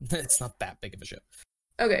 it's not that big of a ship.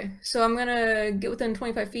 Okay, so I'm gonna get within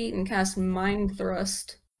 25 feet and cast Mind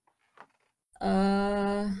Thrust.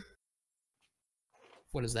 What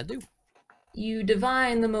does that do? You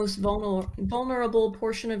divine the most vulnerable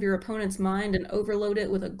portion of your opponent's mind and overload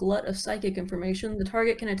it with a glut of psychic information. The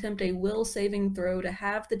target can attempt a will saving throw to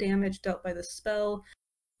halve the damage dealt by the spell.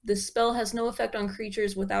 This spell has no effect on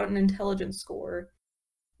creatures without an intelligence score.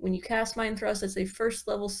 When you cast Mind Thrust as a first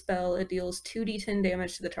level spell, it deals 2d10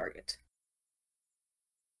 damage to the target.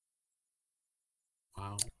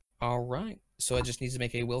 Wow. All right. So it just needs to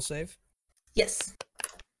make a will save. Yes.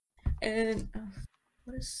 And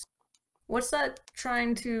what's that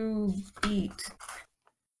trying to beat?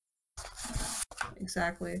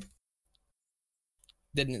 Exactly.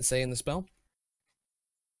 Didn't it say in the spell?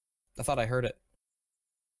 I thought I heard it.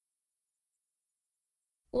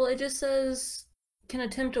 Well, it just says can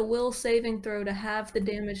attempt a will saving throw to halve the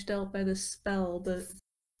damage dealt by the spell, but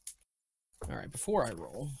All right. Before I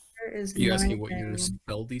roll, there is Are you asking nothing. what your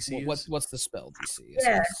spell DC is? what's the spell DC?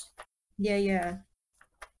 Yeah. Yeah.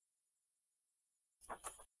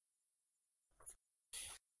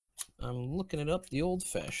 I'm looking it up the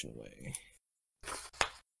old-fashioned way.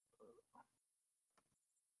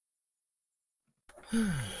 All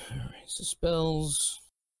right. So spells.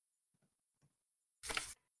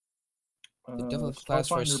 The difficulty class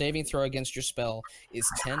for a Starfinder- saving throw against your spell is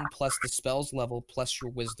 10 plus the spell's level plus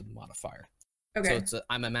your wisdom modifier. So Okay. it's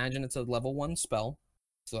I'm imagine it's a level 1 spell.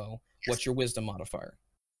 So what's your wisdom modifier?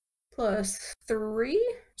 Plus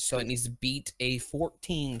 3? So it needs to beat a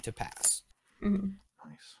 14 to pass. Mm-hmm.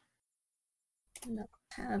 Nice.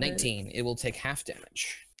 19. It will take half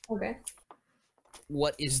damage. Okay.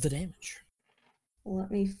 What is the damage?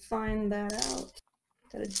 Let me find that out.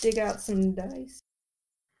 Gotta dig out some dice.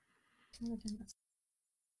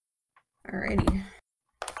 Alrighty.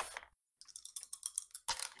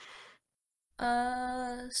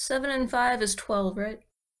 7 and 5 is 12, right?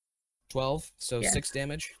 12. So Yeah. 6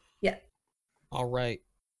 damage. Yeah. All right.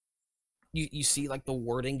 You see like the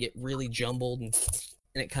wording get really jumbled and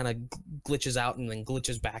it kind of glitches out and then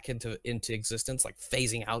glitches back into existence, like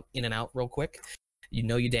phasing out in and out real quick. You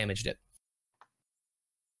know you damaged it.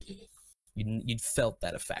 You'd felt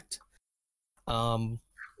that effect.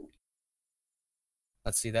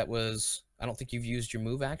 Let's see. That was. I don't think you've used your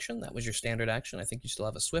move action. That was your standard action. I think you still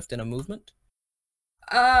have a swift and a movement.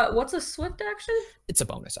 What's a swift action? It's a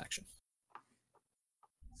bonus action.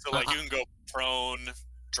 So like you can go prone,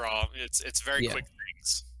 draw. It's very Yeah. quick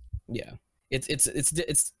things. Yeah,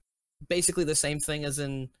 it's basically the same thing as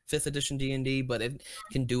in 5th edition D&D, but it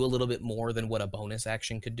can do a little bit more than what a bonus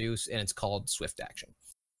action could do, and it's called swift action.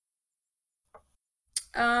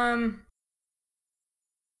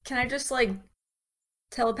 Can I just like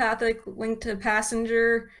telepathic link to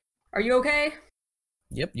passenger? Are you okay?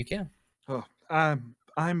 Yep, you can. Oh,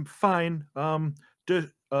 I'm fine.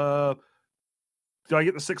 Do I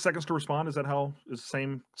get the 6 seconds to respond? Is that how is the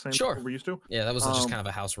same Sure. what we're used to? Yeah, that was just kind of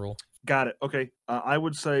a house rule. Got it. Okay. I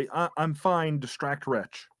would say I'm fine. Distract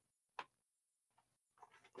wretch.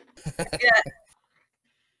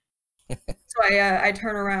 So I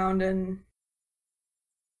turn around and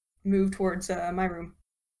move towards my room.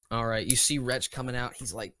 All right, you see Wretch coming out.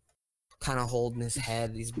 He's like kind of holding his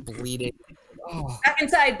head. He's bleeding. Oh, Back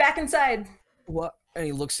inside! Back inside! what? And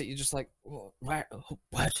he looks at you just like, what?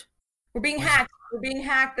 What? We're being What? hacked! We're being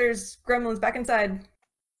hacked! There's gremlins back inside.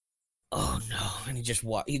 Oh no! And he just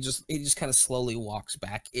kind of slowly walks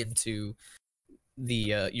back into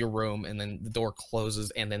the your room, and then the door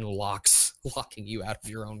closes and then locking you out of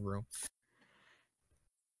your own room.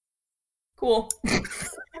 Cool.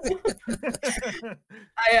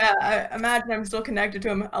 I imagine I'm still connected to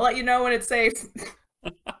him. I'll let you know when it's safe.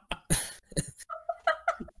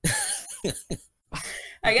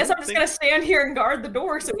 I guess I'm just gonna stand here and guard the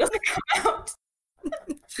door so it doesn't come out.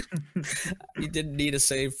 He didn't need a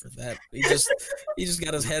save for that. He just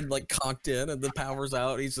got his head like conked in, and the power's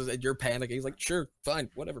out. He's just, and you're panicking. He's like, sure, fine,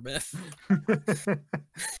 whatever, man.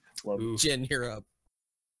 Love it. Ooh. Jen, you're up.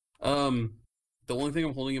 The only thing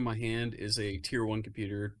I'm holding in my hand is a tier 1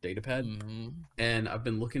 computer datapad, Mhm. and I've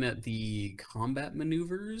been looking at the combat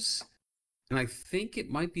maneuvers, and I think it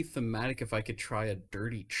might be thematic if I could try a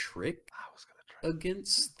dirty trick. I was gonna try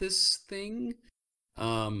against this thing,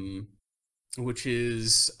 which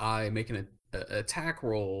is I make an attack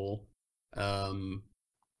roll, and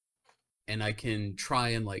I can try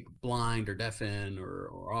and like blind or deafen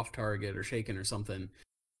or off target or shaken or something.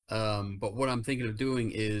 But what I'm thinking of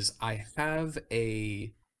doing is I have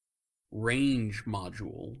a range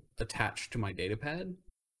module attached to my datapad.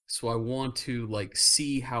 So I want to like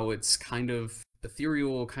see how it's kind of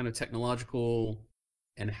ethereal, kind of technological,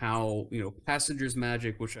 and how, Passenger's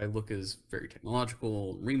magic, which I look as very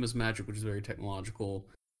technological, Rima's magic, which is very technological.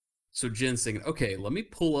 So Jen's thinking, okay, let me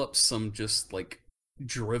pull up some just like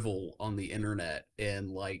drivel on the internet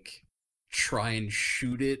and like try and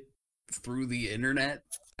shoot it through the internet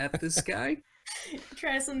at this guy.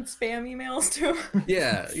 Try to send spam emails to him.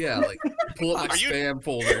 Yeah, like pull up my spam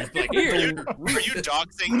folders. Like, here, Are you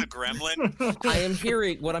doxing the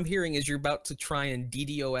gremlin? What I'm hearing is you're about to try and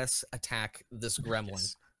DDoS attack this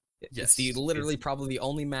gremlin. Yes. It's literally probably the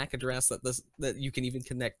only MAC address that you can even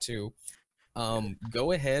connect to.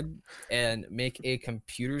 Go ahead and make a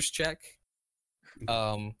computers check.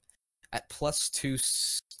 At +2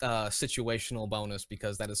 situational bonus,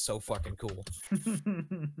 because that is so fucking cool.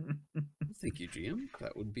 Thank you, GM.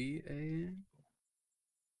 That would be a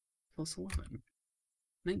 +11.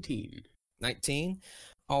 19. 19.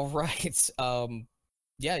 All right.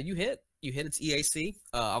 Yeah, you hit. You hit its EAC.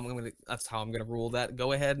 That's how I'm gonna rule that.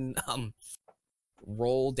 Go ahead and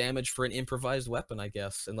roll damage for an improvised weapon, I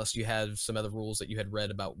guess, unless you have some other rules that you had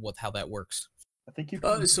read about how that works. I think you.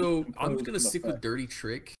 So I'm gonna stick with Dirty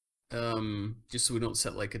Trick, just so we don't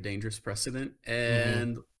set like a dangerous precedent.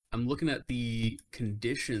 And I'm looking at the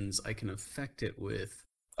conditions I can affect it with.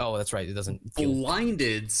 Oh, that's right. It doesn't.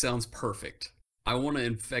 Blinded sounds perfect. I want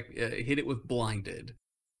to hit it with blinded.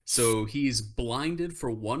 So he's blinded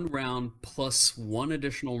for 1 round plus 1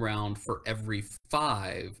 additional round for every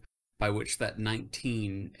 5, by which that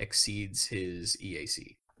 19 exceeds his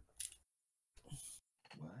EAC.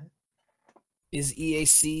 What? His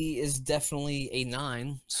EAC is definitely a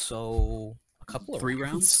 9, so a couple of 3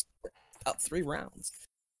 rounds? About 3 rounds.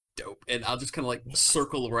 Dope. And I'll just kind of like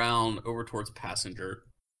circle around over towards Passenger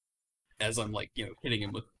as I'm like, hitting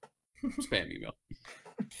him with spam email.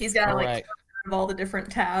 He's got all the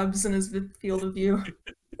different tabs in his field of view.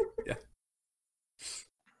 Yeah.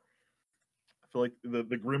 I feel like the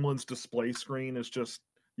gremlin's display screen is just,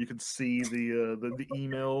 you can see the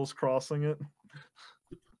emails crossing it.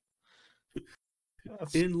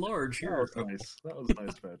 Enlarge here. That was nice. That was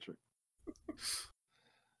nice, Patrick.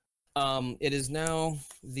 It is now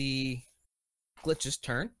the glitch's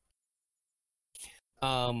turn.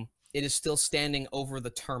 It is still standing over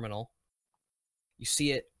the terminal. You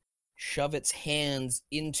see it shove its hands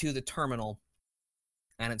into the terminal,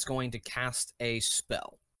 and it's going to cast a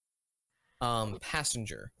spell.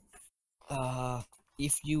 Passenger,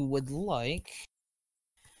 if you would like,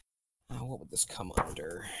 what would this come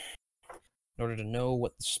under? In order to know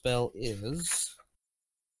what the spell is,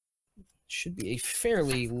 should be a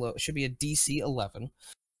fairly low. Should be a DC 11.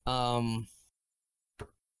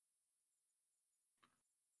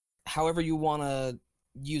 However you want to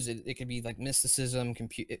use it, it could be like mysticism,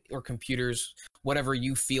 computers, whatever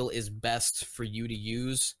you feel is best for you to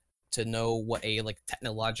use to know what a like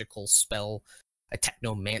technological spell, a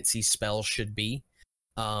technomancy spell should be,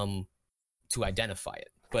 to identify it.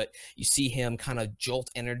 But you see him kind of jolt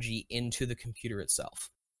energy into the computer itself.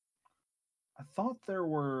 I thought there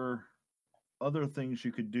were other things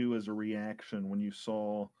you could do as a reaction when you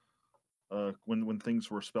saw when things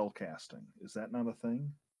were spell casting. Is that not a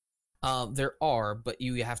thing? There are, but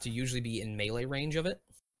you have to usually be in melee range of it.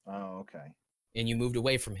 Oh, okay. And you moved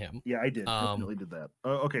away from him. Yeah, I did. Definitely did that.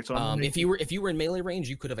 Okay, so if you were in melee range,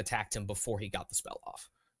 you could have attacked him before he got the spell off.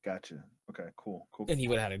 Gotcha. Okay, cool. And he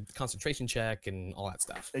would have had a concentration check and all that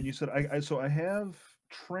stuff. And you said I have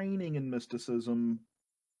training in mysticism.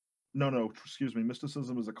 No, excuse me.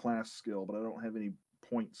 Mysticism is a class skill, but I don't have any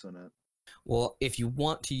points in it. Well, if you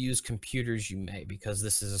want to use computers, you may, because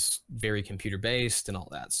this is very computer based and all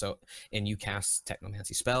that. So, and you cast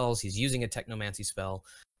technomancy spells. He's using a technomancy spell.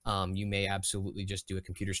 You may absolutely just do a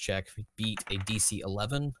computers check, beat a DC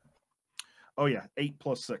 11. Oh yeah, 8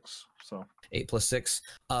 plus 6. So 8 plus 6.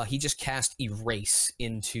 He just cast erase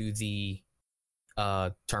into the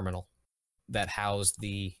terminal that housed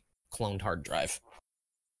the cloned hard drive.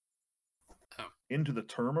 Into the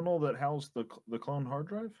terminal that housed the cloned hard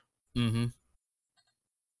drive? Mm-hmm.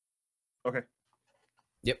 Okay.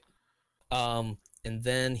 Yep. And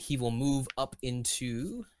then he will move up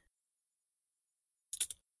into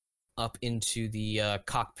the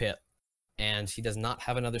cockpit, and he does not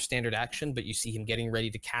have another standard action, but you see him getting ready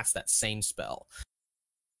to cast that same spell.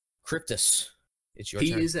 Cryptus, It's your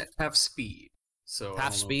He turn. is at half speed, so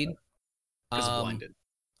Half speed. Because blinded.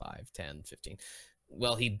 5, 10, 15.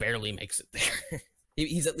 Well, he barely makes it there.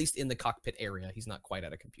 He's at least in the cockpit area. He's not quite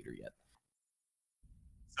at a computer yet.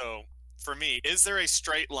 So, for me, is there a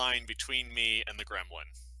straight line between me and the gremlin?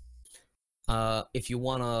 If you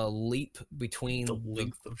want to leap between The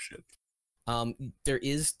length of ship. there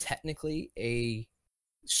is technically a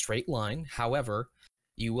straight line. However,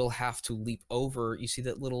 you will have to leap over. You see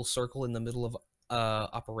that little circle in the middle of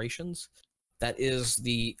operations? That is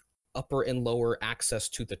the upper and lower access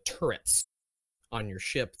to the turrets on your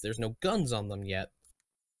ship. There's no guns on them yet,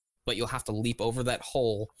 but you'll have to leap over that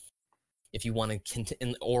hole if you want to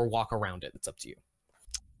continue or walk around it. It's up to you.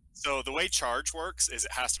 So the way charge works is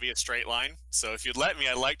it has to be a straight line. So if you'd let me,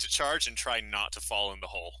 I'd like to charge and try not to fall in the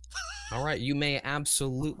hole. All right, you may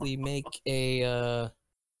absolutely make a.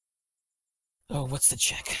 Oh, what's the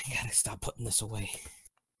check? I gotta stop putting this away.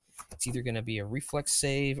 It's either gonna be a reflex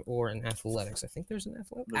save or an athletics. I think there's an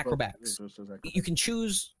acrobatics. You can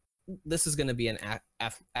choose. This is gonna be an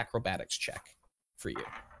acrobatics check for you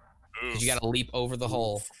because you gotta leap over the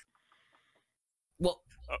hole. Well,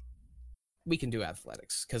 we can do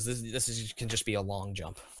athletics because this can just be a long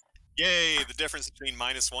jump. Yay! The difference between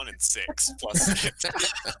 -1 and 6 plus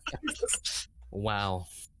 6. Wow.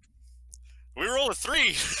 We roll a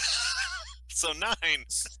 3, so 9.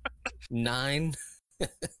 9.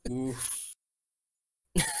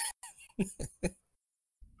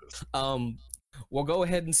 We'll go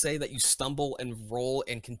ahead and say that you stumble and roll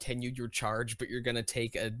and continued your charge, but you're gonna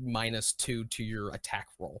take a -2 to your attack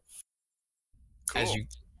roll. Cool. As you.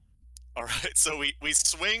 All right, so we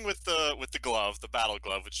swing with the glove, the battle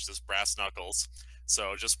glove, which is just brass knuckles.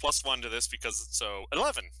 So just +1 to this because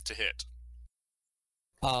 11 to hit.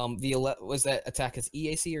 Was that attack as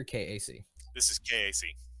EAC or KAC? This is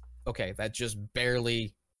KAC. Okay, that just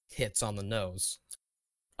barely hits on the nose.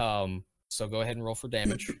 So go ahead and roll for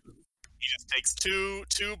damage. He just takes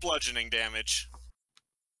two bludgeoning damage.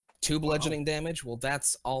 2 bludgeoning damage? Well,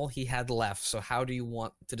 that's all he had left, so how do you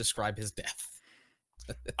want to describe his death?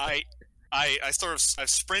 I'm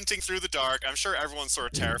sprinting through the dark. I'm sure everyone's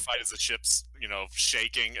sort of terrified as the ship's,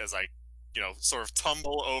 shaking as I, sort of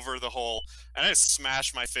tumble over the hole, and I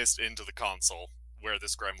smash my fist into the console where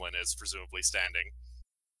this gremlin is presumably standing.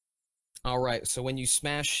 All right, so when you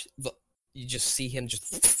smash you just see him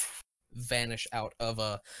just vanish out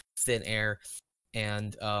of thin air,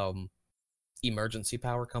 and emergency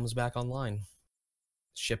power comes back online.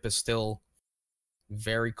 Ship is still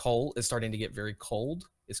very cold. It's starting to get very cold.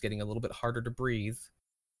 It's getting a little bit harder to breathe,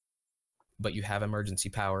 but you have emergency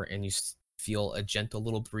power, and you feel a gentle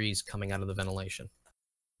little breeze coming out of the ventilation.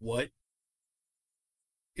 What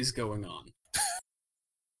is going on?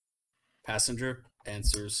 Passenger,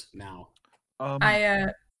 answers now.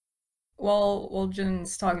 While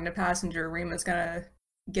Jin's talking to passenger, Rima's gonna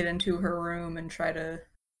get into her room and try to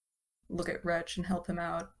look at Wretch and help him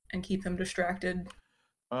out and keep him distracted.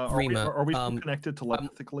 Rima, are we connected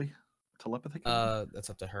telepathically? That's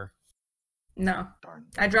up to her. No. Darn.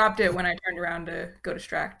 I dropped it when I turned around to go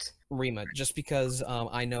distract. Rima, just because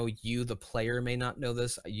I know you, the player, may not know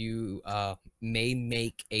this, you may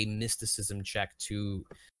make a mysticism check to,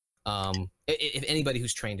 if anybody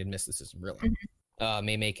who's trained in mysticism, really,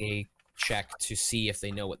 may make a check to see if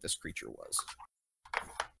they know what this creature was.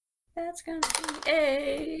 That's gonna be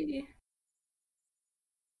a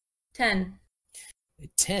 10.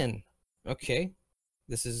 10. Okay.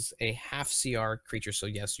 This is a half CR creature, so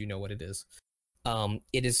yes, you know what it is.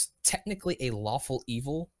 It is technically a lawful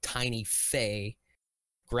evil, tiny fey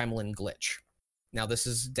gremlin glitch. Now, this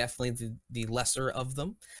is definitely the lesser of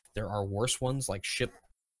them. There are worse ones, like ship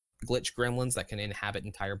glitch gremlins that can inhabit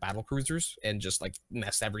entire battle cruisers and just like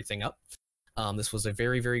mess everything up. This was a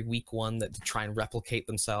very, very weak one that to try and replicate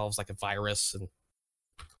themselves like a virus and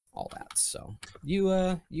all that. So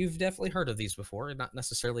you've definitely heard of these before, and not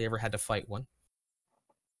necessarily ever had to fight one.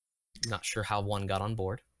 Not sure how one got on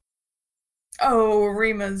board. Oh,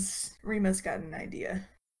 Rima's got an idea,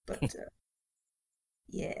 but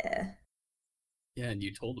yeah. Yeah, and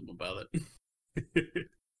you told him about it.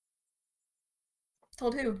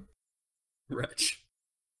 Told who? Wretch.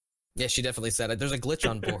 Yeah, she definitely said it. There's a glitch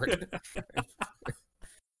on board.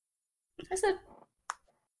 I said.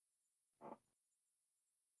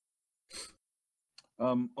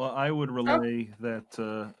 Well, I would relay that.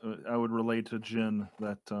 I would relay to Jin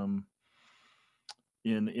that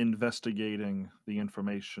in investigating the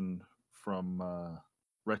information from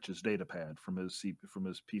Wretch's datapad from his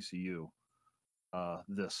PCU,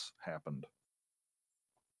 this happened.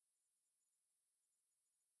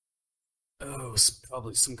 Oh,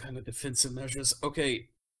 probably some kind of defensive measures. Okay,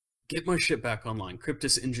 Get my ship back online.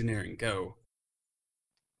 Cryptus Engineering, go.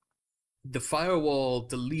 The firewall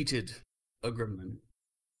deleted a gremlin.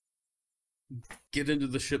 Get into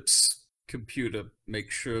the ship's computer. Make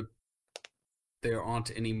sure there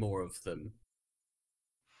aren't any more of them.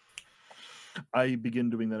 I begin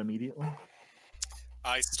doing that immediately.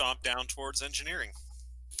 I stomp down towards engineering.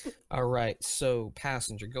 All right, so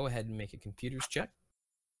passenger, go ahead and make a computers check.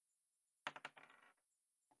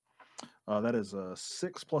 That is a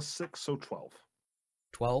 6 + 6, so 12.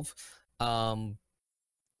 12.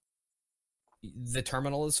 The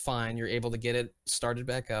terminal is fine. You're able to get it started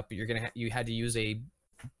back up. You're gonna you had to use you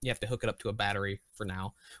have to hook it up to a battery for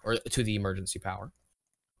now, or to the emergency power.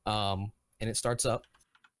 And it starts up.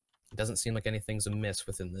 It doesn't seem like anything's amiss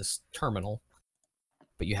within this terminal,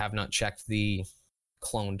 but you have not checked the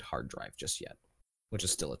cloned hard drive just yet, which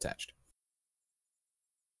is still attached.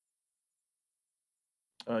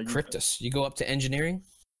 Cryptus, you go up to engineering?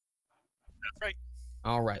 That's right.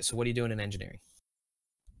 All right, so what are you doing in engineering?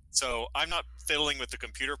 So I'm not fiddling with the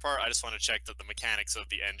computer part. I just want to check that the mechanics of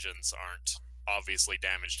the engines aren't obviously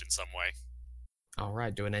damaged in some way. All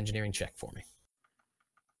right, do an engineering check for me.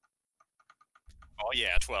 Oh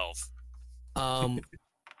yeah, 12.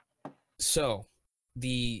 So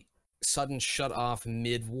the sudden shut off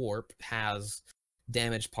mid warp has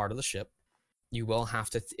damaged part of the ship. You will have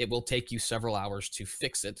to. It will take you several hours to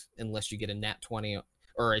fix it, unless you get a nat 20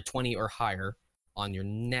 or a 20 or higher on your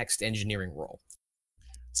next engineering roll.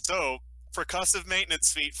 So, percussive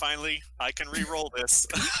maintenance feat, finally, I can re-roll this.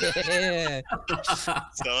 Yeah.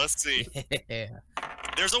 So let's see. Yeah.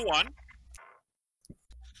 There's a 1.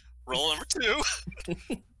 Roll number 2.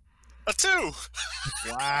 A 2.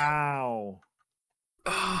 Wow.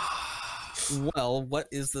 Well, what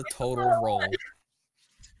is the total roll?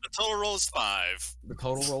 The total roll is 5. The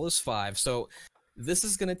total roll is 5. So this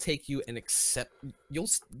is going to take you an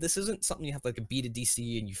this isn't something you have to like beat a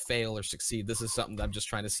DC and you fail or succeed. This is something that I'm just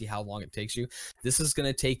trying to see how long it takes you. This is going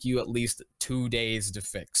to take you at least 2 days to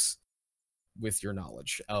fix with your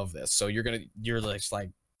knowledge of this. So you're just like,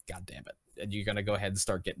 God damn it. And you're going to go ahead and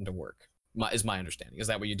start getting to work. Is my understanding. Is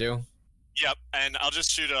that what you do? Yep, and I'll just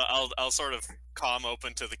shoot I'll sort of comm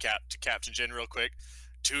open to Captain Jin real quick.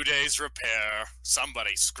 2 days repair.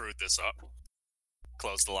 Somebody screwed this up.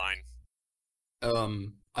 Close the line.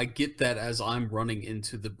 I get that as I'm running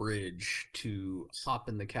into the bridge to hop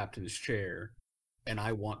in the captain's chair, and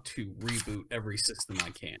I want to reboot every system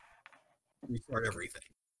I can. Restart everything.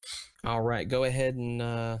 All right, go ahead and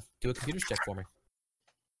do a computers check for me.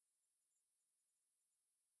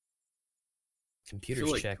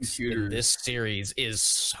 Computers checks in this series is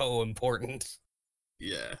so important.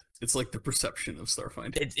 Yeah, it's like the perception of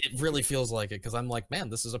Starfinder. It really feels like it, because I'm like, man,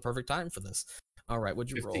 this is a perfect time for this. All right, what'd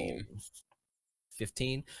you 15. roll?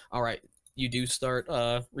 15. All right, you do start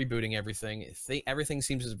rebooting everything. Everything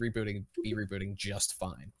seems to be rebooting just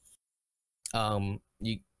fine.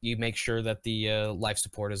 You make sure that the life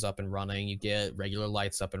support is up and running. You get regular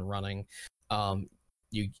lights up and running.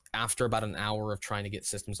 After about an hour of trying to get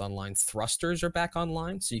systems online, thrusters are back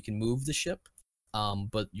online, so you can move the ship.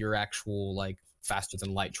 But your actual faster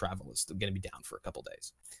than light travel is going to be down for a couple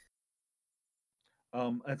days.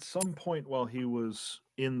 At some point while he was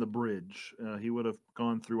in the bridge, he would have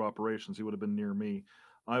gone through operations. He would have been near me.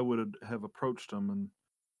 I would have approached him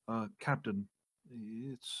and, Captain,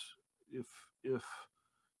 it's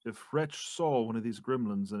if Wretch saw one of these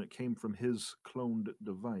gremlins and it came from his cloned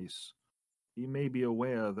device, he may be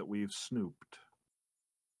aware that we've snooped.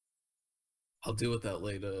 I'll deal with that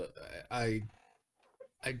later. I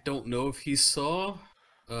don't know if he saw.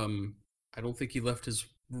 I don't think he left his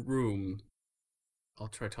room. I'll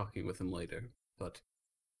try talking with him later, but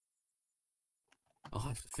I'll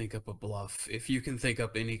have to think up a bluff. If you can think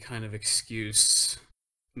up any kind of excuse,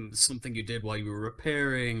 something you did while you were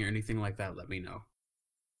repairing or anything like that, let me know.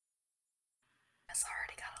 That's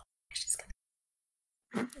already got a she's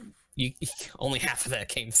gonna. Only half of that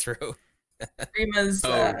came through. Rima's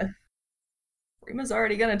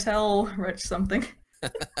already gonna tell Rich something.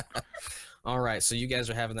 All right, so you guys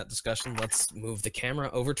are having that discussion. Let's move the camera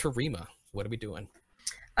over to Rima. What are we doing?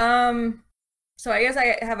 So I guess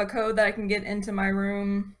I have a code that I can get into my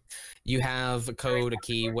room. You have a code, a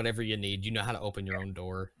key, whatever you need. You know how to open your own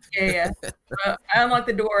door. Yeah. I unlock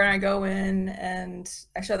the door and I go in and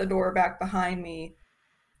I shut the door back behind me.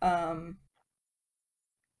 And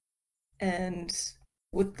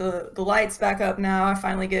with the lights back up now, I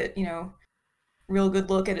finally get, real good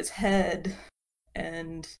look at his head.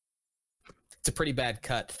 And it's a pretty bad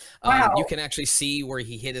cut. Wow. You can actually see where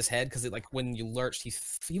he hit his head because when you lurched,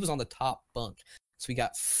 he was on the top bunk. So he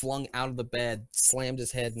got flung out of the bed, slammed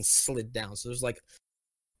his head, and slid down. So there's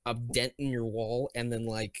a dent in your wall, and then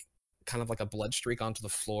like kind of like a blood streak onto the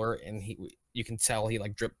floor, and you can tell he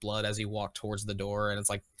like dripped blood as he walked towards the door, and it's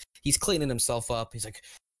like he's cleaning himself up. He's like,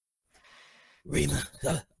 Rima,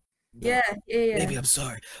 Yeah. maybe I'm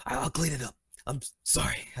sorry. I'll clean it up. I'm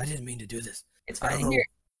sorry. I didn't mean to do this. It's I fine. don't know.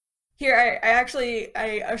 Here,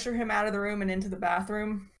 I usher him out of the room and into the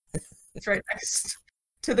bathroom. It's right next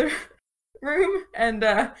to the room, and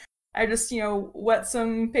I just wet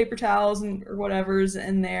some paper towels or whatever's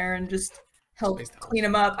in there and just help clean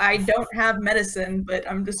him up. I don't have medicine, but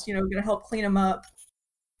I'm just gonna help clean him up.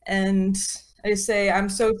 And I just say, I'm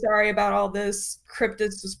so sorry about all this.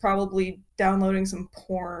 Cryptus was probably downloading some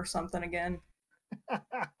porn or something again.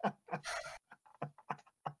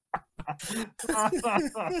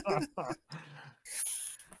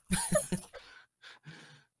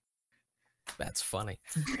 That's funny.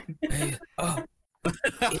 Hey,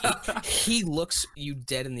 he looks you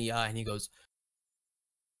dead in the eye and he goes,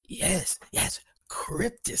 yes,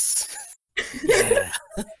 Cryptus. Yeah,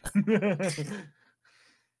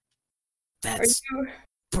 that's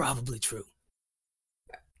probably true.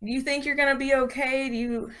 Do you think you're gonna be okay?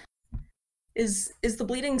 Is the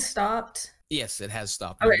bleeding stopped? Yes, it has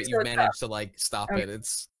stopped. Okay, You managed to like stop Okay. it.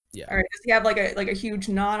 It's yeah. All right. Does he have like a huge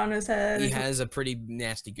knot on his head? He has a pretty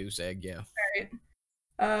nasty goose egg. Yeah.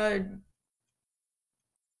 Do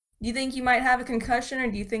you think you might have a concussion,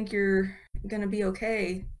 or do you think you're gonna be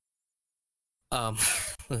okay? Let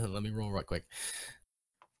me roll right quick.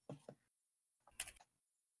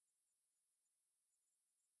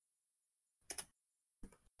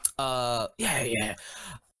 Yeah.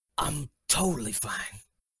 I'm totally fine.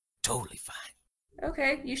 Totally fine.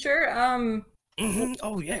 Okay, you sure?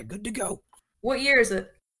 Oh yeah, good to go. What year is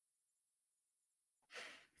it?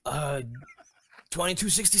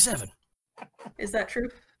 2267. Is that true?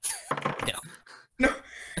 No. No.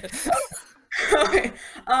 Okay.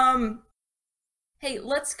 Hey,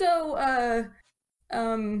 let's go.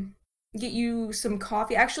 Get you some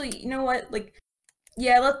coffee. Actually, you know what? Like,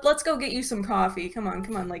 yeah, let's go get you some coffee. Come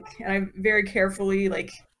on. Like, and I very carefully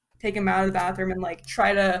like take him out of the bathroom and like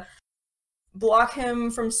try to block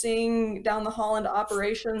him from seeing down the hall into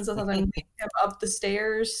operations, and then lead him up the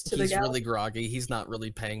stairs to the He's gallery. really groggy. He's not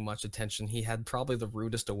really paying much attention. He had probably the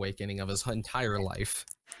rudest awakening of his entire life.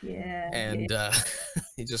 Yeah. And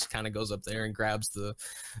he just kind of goes up there and grabs the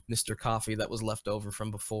Mr. Coffee that was left over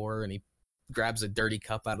from before, and he grabs a dirty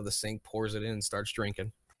cup out of the sink, pours it in, and starts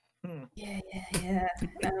drinking. Yeah.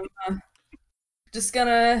 Just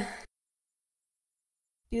gonna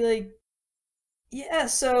be like, yeah,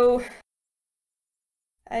 so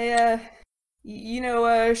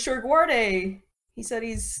Shurgwarde, he said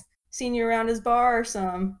he's seen you around his bar or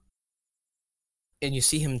some. And you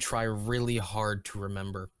see him try really hard to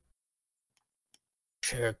remember.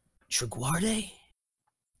 Shurgwarde?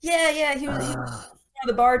 Yeah, he was one of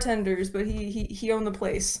the bartenders, but he owned the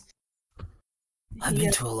place. I've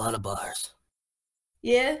been to a lot of bars.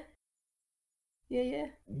 Yeah? Yeah.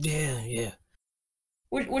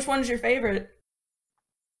 Which one's your favorite?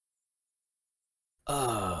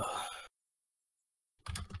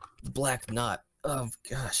 Black Knot. Oh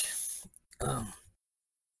gosh. Yeah.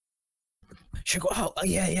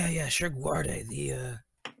 Shurgwarde,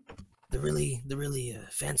 the really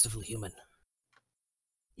fanciful human.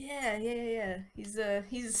 Yeah. He's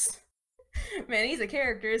man, he's a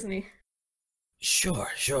character, isn't he? Sure.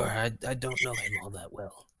 I don't know him all that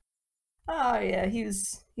well. Oh yeah, he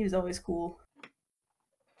was always cool.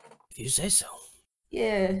 If you say so.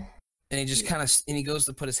 Yeah. And he just he goes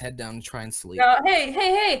to put his head down and try and sleep.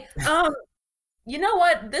 Hey. You know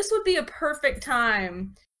what? This would be a perfect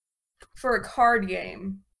time for a card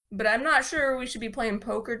game, but I'm not sure we should be playing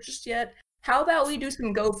poker just yet. How about we do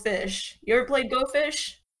some Go Fish? You ever played Go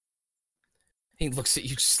Fish? He looks at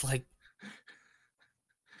you just like,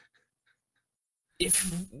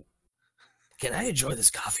 can I enjoy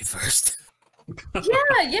this coffee first?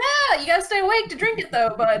 Yeah. You gotta stay awake to drink it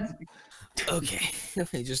though, bud. Okay.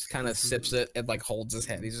 He just kind of sips it and like holds his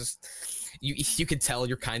head. He's just, you could tell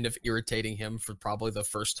you're kind of irritating him for probably the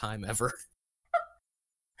first time ever.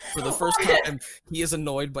 For the first time, he is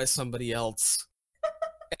annoyed by somebody else,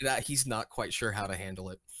 and he's not quite sure how to handle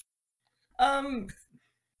it.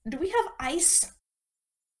 Do we have ice?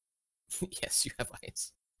 Yes, you have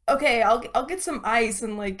ice. Okay, I'll get some ice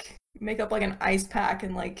and like make up like an ice pack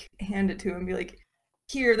and like hand it to him and be like,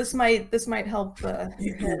 here, this might help your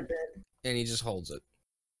head a bit. And he just holds it.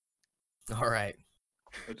 All right.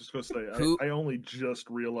 I just gonna say, I only just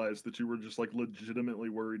realized that you were just like legitimately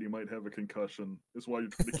worried he might have a concussion. Is why you're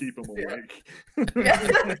trying to keep him awake.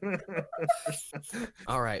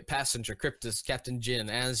 All right, passenger Cryptus, Captain Jin.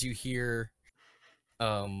 As you hear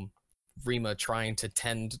Rima trying to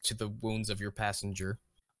tend to the wounds of your passenger.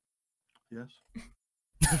 Yes.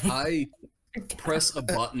 I press a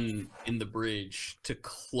button in the bridge to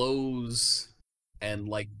close and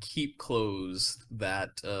like keep closed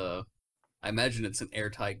that I imagine it's an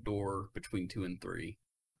airtight door between 2 and 3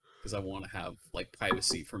 because I want to have like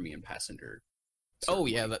privacy for me and passenger. Oh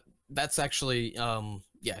yeah, that's actually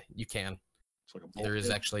yeah, you can. It's like a There is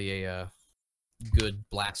bulkhead. actually a good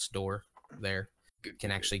blast door there. Good, It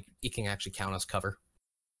can actually count as cover.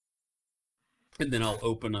 And then I'll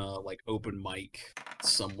open a open mic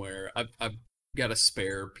somewhere. I've got a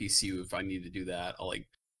spare PCU if I need to do that. I'll like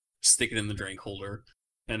stick it in the drink holder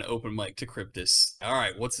and open mic to Cryptus. All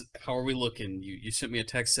right, how are we looking? You sent me a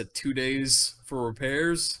text, said 2 days for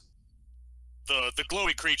repairs. The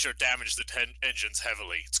glowy creature damaged the engines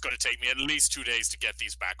heavily. It's going to take me at least 2 days to get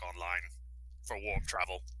these back online for warp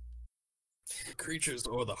travel. Creatures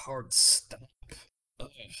or the hard stop. Ugh.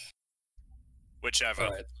 Whichever.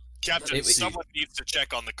 All right. Captain, someone needs to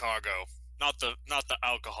check on the cargo. Not the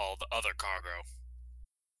alcohol, the other cargo.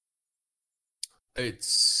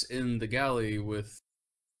 It's in the galley with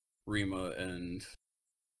Rima and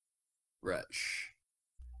Wretch.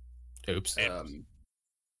 Oops. I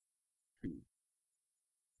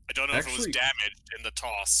don't know if it was damaged in the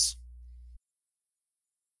toss.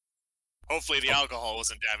 Hopefully the alcohol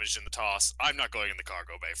wasn't damaged in the toss. I'm not going in the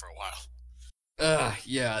cargo bay for a while.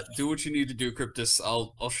 Yeah, do what you need to do, Cryptus.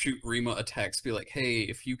 I'll shoot Rima a text, be like, hey,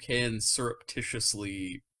 if you can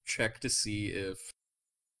surreptitiously check to see if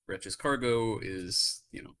Wretch's cargo is,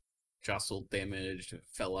 jostled, damaged,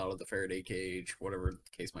 fell out of the Faraday cage, whatever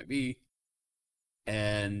the case might be.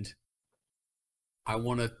 And I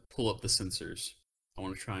want to pull up the sensors. I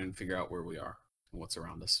want to try and figure out where we are and what's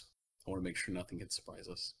around us. I want to make sure nothing can surprise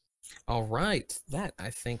us. All right, that I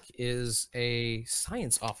think is a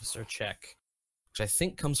science officer check, which I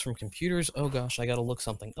think comes from computers. Oh gosh, I gotta look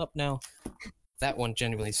something up now. That one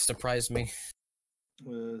genuinely surprised me.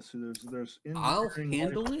 So there's I'll engineering,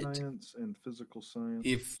 handle life it science, and physical science.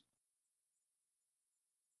 if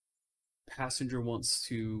passenger wants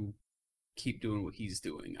to keep doing what he's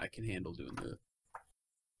doing. I can handle doing the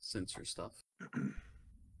sensor stuff.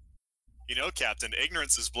 You know, Captain,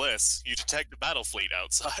 ignorance is bliss. You detect the battle fleet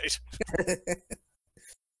outside.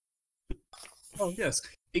 Oh yes,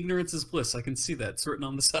 ignorance is bliss. I can see that. It's written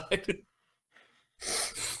on the side.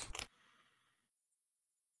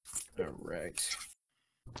 All right.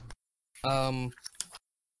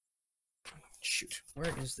 Shoot,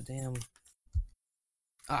 where is the damn?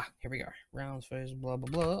 Ah, here we are. Rounds, phase, blah blah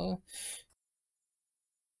blah.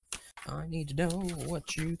 I need to know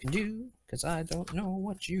what you can do, because I don't know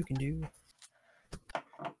what you can do.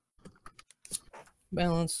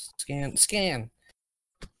 Balance, scan.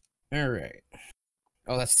 Alright.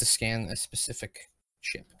 Oh, that's to scan a specific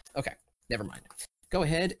ship. Okay, never mind. Go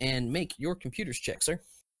ahead and make your computer's check, sir.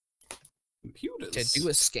 Computers. To do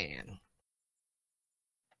a scan.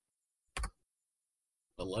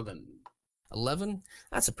 11. 11?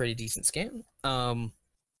 That's a pretty decent scan.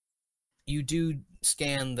 You do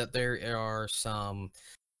scan that there are some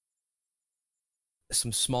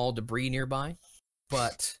small debris nearby,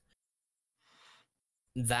 but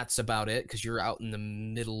that's about it because you're out in the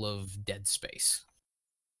middle of dead space.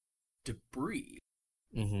 Debris.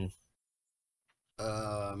 Mm-hmm.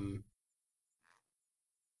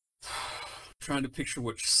 Trying to picture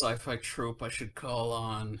which sci-fi trope I should call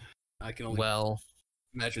on. I can only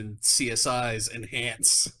imagine CSI's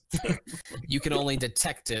Enhance. You can only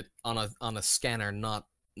detect it on a scanner, not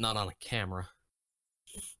on a camera.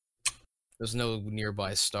 There's no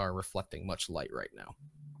nearby star reflecting much light right now.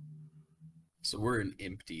 So we're in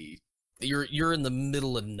empty. You're in the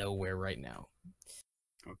middle of nowhere right now.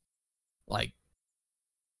 Okay. Like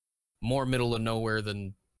more middle of nowhere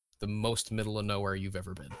than the most middle of nowhere you've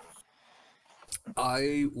ever been.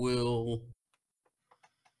 I will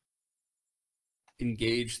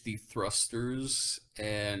engage the thrusters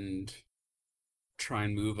and try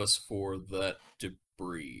and move us for that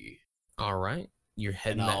debris. All right, you're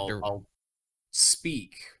heading And that I'll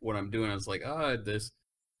speak what I'm doing. I was like, there's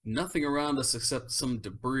nothing around us except some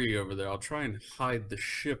debris over there. I'll try and hide the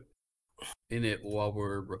ship in it while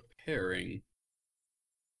we're repairing.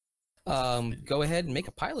 Go ahead and make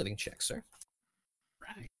a piloting check, sir.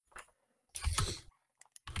 Right.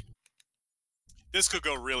 This could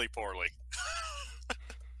go really poorly.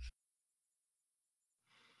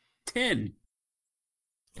 10.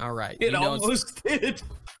 All right. It almost did.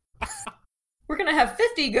 We're gonna have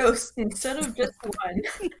 50 ghosts instead of just one.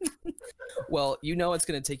 Well, you know it's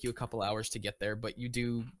going to take you a couple hours to get there, but you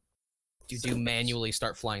do manually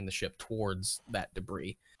start flying the ship towards that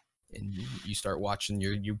debris. and you start watching.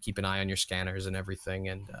 You keep an eye on your scanners and everything,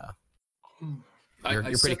 and you're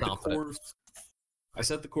pretty set confident. The course. I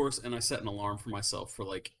set the course, and I set an alarm for myself for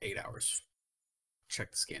like 8 hours.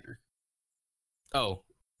 Check the scanner. Oh,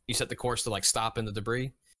 you set the course to like stop in the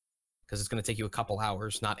debris because it's going to take you a couple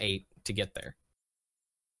hours, not 8, to get there.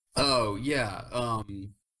 Oh yeah.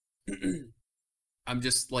 I'm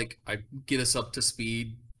just like, I get us up to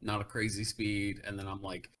speed, not a crazy speed, and then I'm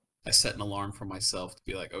like, I set an alarm for myself to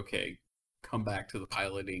be like, okay, come back to the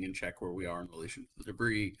piloting and check where we are in relation to the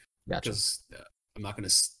debris. Gotcha. Because I'm not going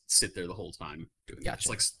to sit there the whole time doing it. It's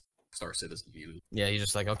like Star Citizen, you know? Yeah, you're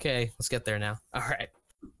just like, okay, let's get there now. All right.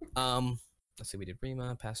 Let's see, we did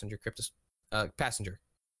Rima, passenger, Cryptus, passenger.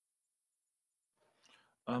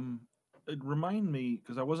 Remind me,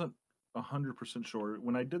 because I wasn't 100% sure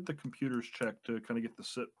when I did the computers check to kind of get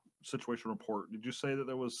the situation report. Did you say that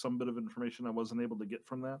there was some bit of information I wasn't able to get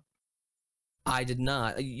from that? I did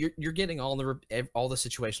not. You're getting all the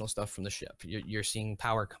situational stuff from the ship. You're seeing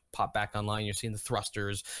power pop back online. You're seeing the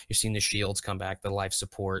thrusters. You're seeing the shields come back. The life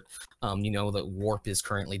support. You know that warp is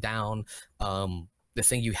currently down. The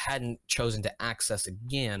thing you hadn't chosen to access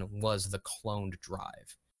again was the cloned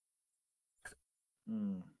drive.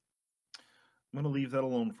 I'm going to leave that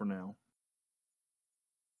alone for now.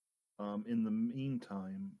 In the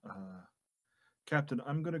meantime, Captain,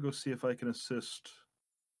 I'm going to go see if I can assist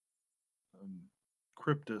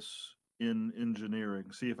Cryptus in engineering.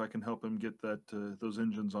 See if I can help him get those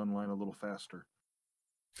engines online a little faster.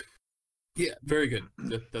 Yeah, very good.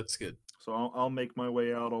 That's good. So I'll make my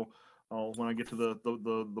way out. I'll when I get to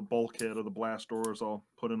the bulkhead of the blast doors, I'll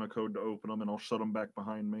put in a code to open them, and I'll shut them back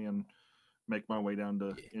behind me and make my way down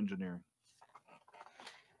to engineering.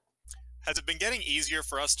 Has it been getting easier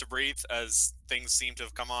for us to breathe as things seem to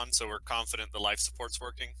have come on, so we're confident the life support's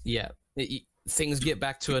working? Yeah. Things get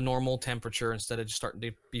back to a normal temperature instead of just starting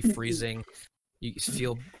to be freezing. You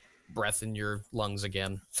feel breath in your lungs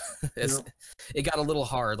again. It got a little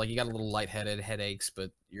hard, like you got a little lightheaded, headaches,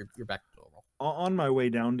 but you're back to normal. On my way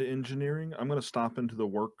down to engineering, I'm going to stop into the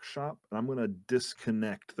workshop and I'm going to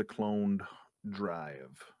disconnect the cloned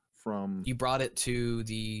drive from... You brought it to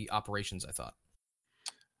the operations, I thought.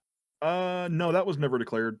 No, that was never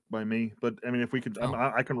declared by me, but I mean, if we could,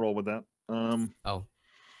 I can roll with that. Oh,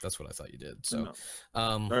 that's what I thought you did. So,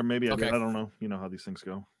 no. Or maybe I did. I don't know. You know how these things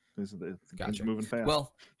go. Things Gotcha. moving fast.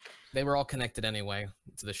 Well, they were all connected anyway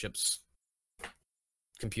to the ship's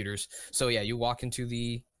computers. So yeah, you walk into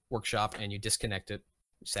the workshop and you disconnect it,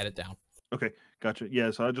 set it down. Okay, gotcha. Yeah,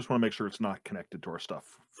 so I just want to make sure it's not connected to our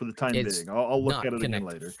stuff for the time being. I'll look at it again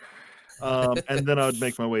later. And then I would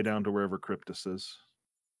make my way down to wherever Cryptus is.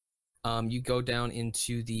 You go down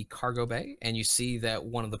into the cargo bay and you see that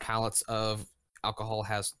one of the pallets of alcohol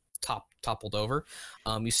has toppled over.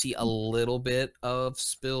 You see a little bit of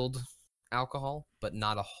spilled alcohol, but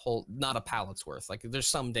not a pallet's worth. Like there's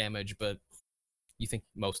some damage, but you think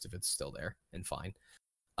most of it's still there and fine.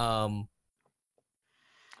 I'll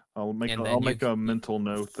make a mental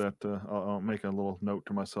note that I'll make a little note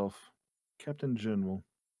to myself. Captain Jin will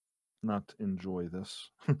not enjoy this.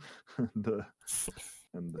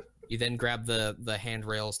 and you then grab the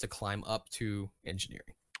handrails to climb up to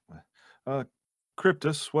engineering.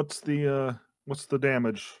 Cryptus, what's the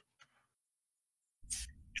damage?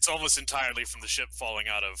 It's almost entirely from the ship falling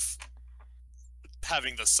out of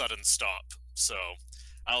having the sudden stop. So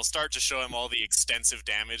I'll start to show him all the extensive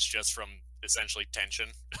damage just from essentially tension.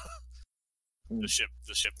 the ship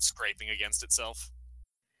scraping against itself.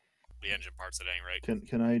 The engine parts at any rate.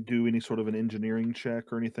 Can I do any sort of an engineering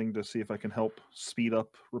check or anything to see if I can help speed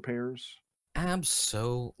up repairs?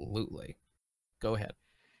 Absolutely. Go ahead.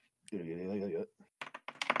 Yeah.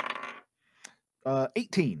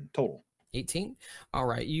 18 total. 18? All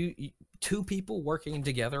right. You two people working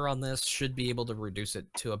together on this should be able to reduce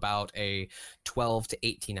it to about a 12 to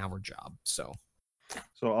 18 hour job. So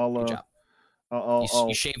I'll good job.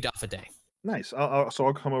 You shaved off a day. Nice. So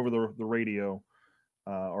I'll come over the radio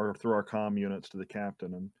or through our comm units to the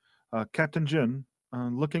captain and Captain Jin,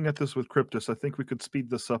 looking at this with Cryptus, I think we could speed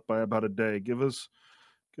this up by about a day. Give us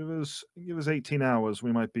 18 hours.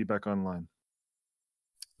 We might be back online.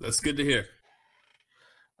 That's good to hear.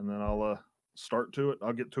 And then I'll start to it.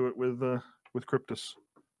 I'll get to it with Cryptus.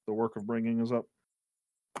 The work of bringing us up.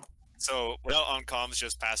 So, well, on comms,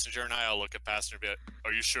 just Passenger and I'll look at Passenger a bit.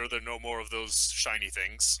 Are you sure there are no more of those shiny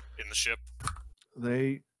things in the ship?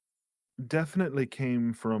 They definitely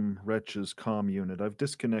came from Wretch's comm unit. I've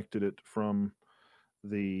disconnected it from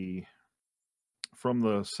the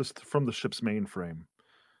ship's mainframe.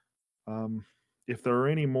 If there are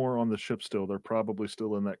any more on the ship still, they're probably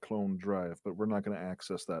still in that clone drive, but we're not going to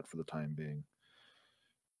access that for the time being.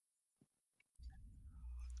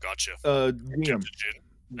 Gotcha. DM,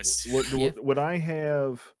 I see. what I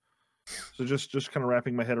have. So just kind of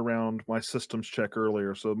wrapping my head around my systems check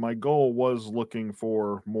earlier. So my goal was looking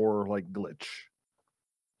for more like glitch.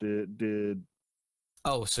 Did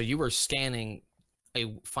Oh, so you were scanning,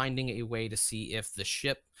 finding a way to see if the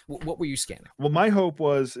ship. What were you scanning? well, my hope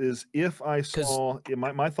was if I saw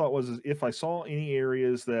my thought was if I saw any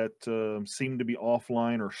areas that seemed to be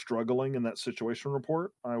offline or struggling in that situation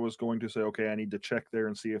report, I was going to say, okay, I need to check there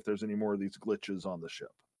and see if there's any more of these glitches on the ship.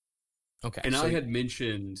 Okay. And so I had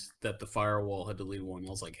mentioned that the firewall had deleted one. I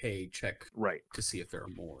was like, hey, check Right. to see if there are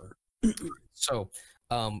more. So,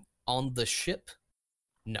 on the ship,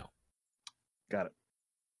 no. Got it.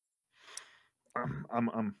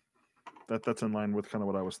 That's in line with kind of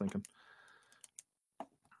what I was thinking.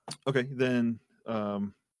 Okay, then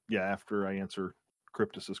yeah, after I answer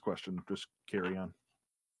Cryptus's question, just carry on.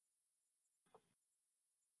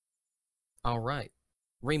 All right,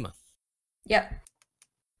 Rima. Yep.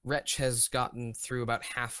 Wretch has gotten through about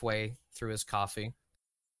halfway through his coffee.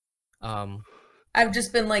 I've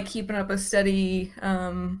just been like keeping up a steady,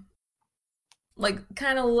 like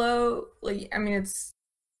kind of low, like, I mean, it's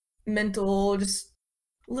mental, just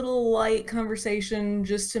little light conversation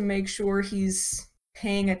just to make sure he's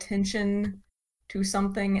paying attention to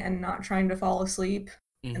something and not trying to fall asleep,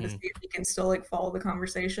 and to see if he can still like follow the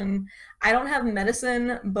conversation. I don't have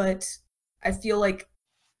medicine, but I feel like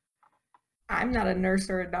I'm not a nurse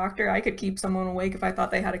or a doctor. I could keep someone awake if I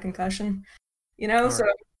thought they had a concussion, you know? All So,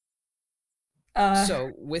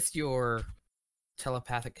 so with your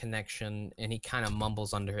telepathic connection, and he kind of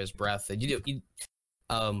mumbles under his breath, and he goes,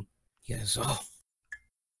 oh,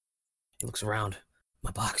 he looks around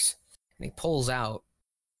my box, and he pulls out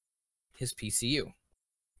his PCU.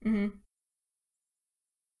 mm-hmm.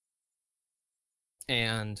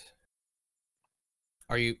 And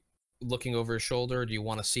are you looking over his shoulder? Do you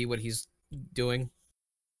want to see what he's doing?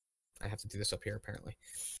 I have to do this up here, apparently.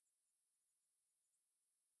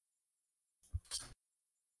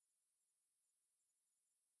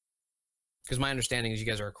 Because my understanding is you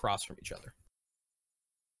guys are across from each other.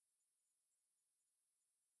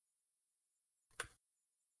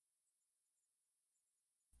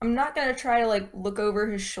 I'm not gonna try to like look over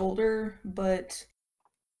his shoulder, but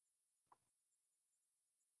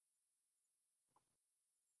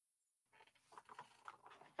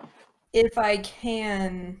if I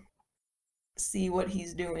can see what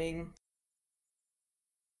he's doing,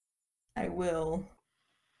 I will.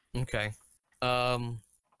 Okay.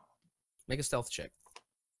 Make a stealth check.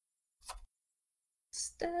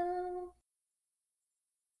 Stealth.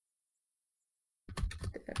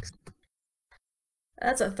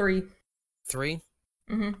 That's a 3. 3?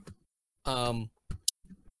 Mm-hmm.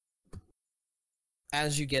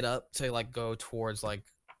 As you get up to like go towards like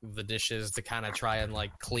the dishes to kind of try and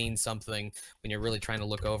like clean something, when you're really trying to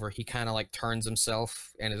look over, he kind of like turns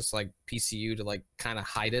himself and it's like PCU to like kind of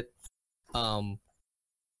hide it.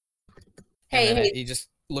 Hey, he just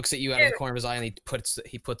looks at you out of the corner of his eye and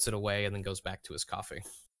he puts it away and then goes back to his coffee.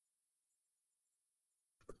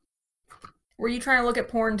 Were you trying to look at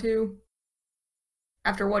porn too?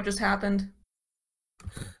 After what just happened?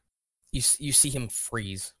 You see him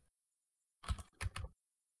freeze.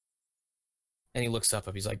 And he looks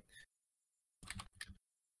up. He's like,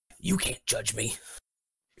 you can't judge me.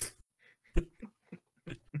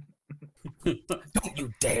 Don't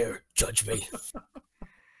you dare judge me.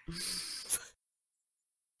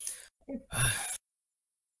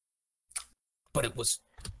 But it was...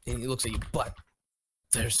 And he looks at you, but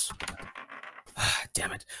there's...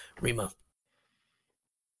 damn it. Rima,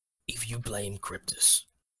 if you blame Cryptus,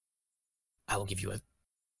 I'll give you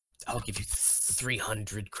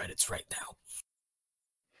 300 credits right now.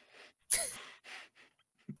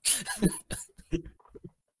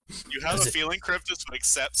 You have a feeling Cryptus would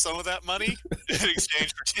accept some of that money in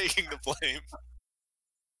exchange for taking the blame.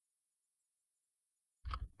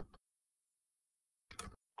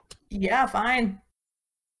 Yeah, fine.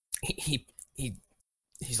 He's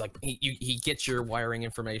like he gets your wiring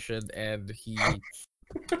information and he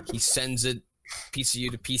sends it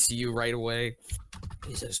PCU to PCU right away.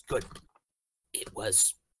 He says, "Good. It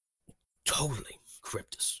was totally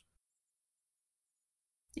Cryptus."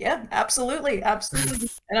 Yeah, absolutely, absolutely.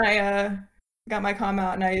 And I got my comm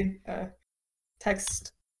out and I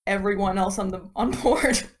text everyone else on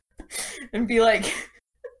board and be like,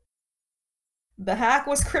 the hack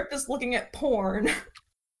was Cryptus looking at porn.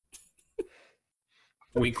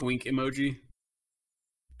 Wink wink emoji.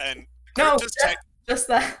 And No, Cryptus just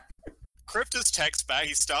that. Cryptus texts back.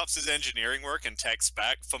 He stops his engineering work and texts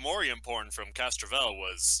back. Fomorian porn from Castrovel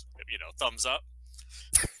was, thumbs up.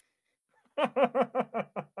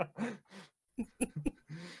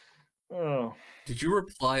 Oh. Did you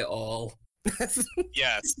reply all?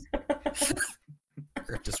 Yes.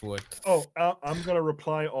 Cryptus would. Oh, I'm gonna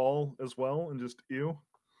reply all as well, and just you.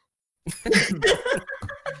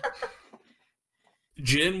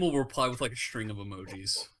 Jen will reply with like a string of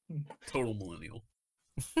emojis. Total millennial.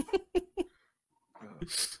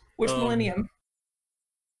 Which millennium?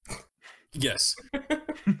 Yes.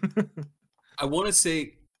 I want to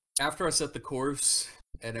say, after I set the course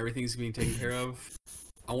and everything's being taken care of,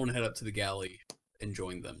 I want to head up to the galley and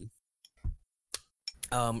join them.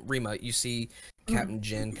 Rima, you see Captain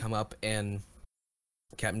Jin come up, and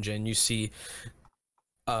Captain Jin, you see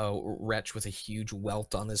Wretch with a huge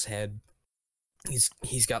welt on his head.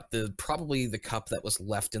 He's got probably the cup that was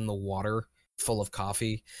left in the water full of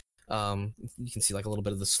coffee. You can see like a little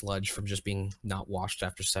bit of the sludge from just being not washed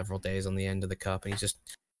after several days on the end of the cup, and he's just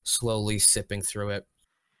slowly sipping through it.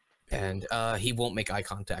 And he won't make eye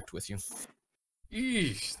contact with you.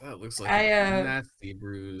 Eesh, that looks like a nasty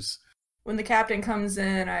bruise. When the captain comes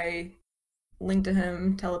in, I link to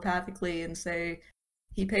him telepathically and say,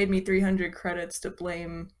 he paid me 300 credits to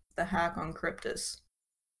blame the hack on Cryptus.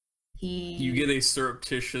 You get a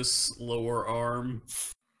surreptitious lower arm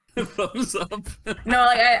thumbs up. No,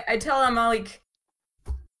 like I tell him,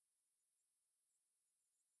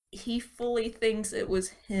 he fully thinks it was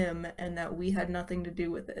him and that we had nothing to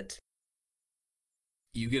do with it.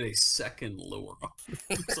 You get a second lower arm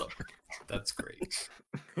thumbs up. That's great.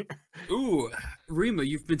 Ooh, Rima,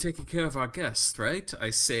 you've been taking care of our guest, right? I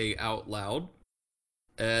say out loud.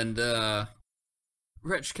 And,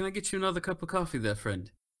 Wretch, can I get you another cup of coffee there,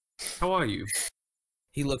 friend? How are you?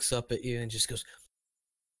 He looks up at you and just goes,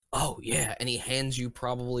 "Oh, yeah," and he hands you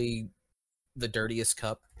probably the dirtiest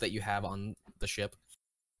cup that you have on the ship.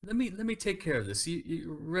 Let me take care of this.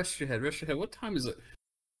 You rest your head, What time is it?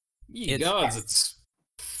 Ye It's- gods, it's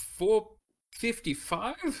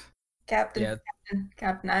 4:55? Captain, Yeah.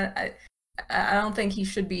 Captain, I don't think he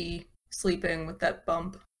should be sleeping with that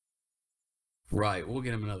bump. Right, we'll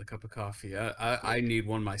get him another cup of coffee. I need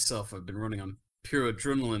one myself. I've been running on pure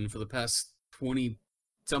adrenaline for the past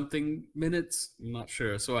 20-something minutes. I'm not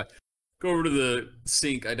sure. So I go over to the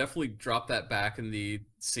sink. I definitely drop that back in the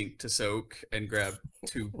sink to soak and grab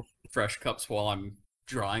 2 fresh cups while I'm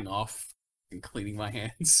drying off and cleaning my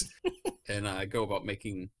hands. And I go about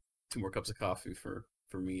making 2 more cups of coffee for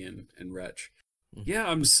me and Wretch. Yeah,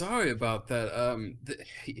 I'm sorry about that.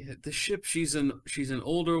 The ship, she's an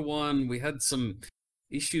older one. We had some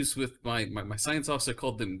issues with my science officer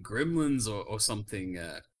called them gremlins or something.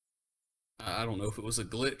 I don't know if it was a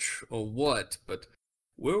glitch or what, but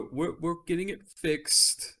we're getting it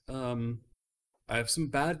fixed. I have some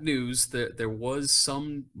bad news. There was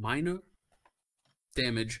some minor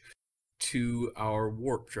damage to our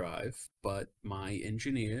warp drive, but my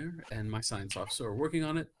engineer and my science officer are working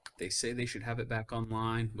on it. They say they should have it back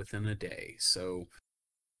online within a day. So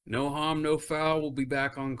no harm, no foul. We'll be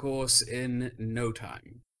back on course in no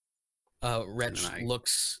time. Wretch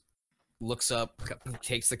looks up,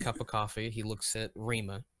 takes the cup of coffee. He looks at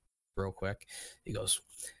Rima real quick. He goes,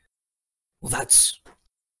 "Well, that's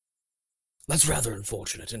rather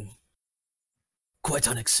unfortunate and quite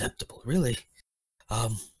unacceptable, really.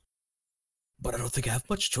 But I don't think I have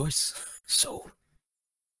much choice. So,"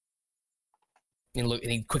 and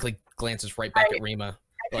he quickly glances right back at Rima.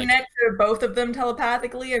 I connect to both of them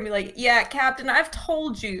telepathically and be like, "Yeah, Captain, I've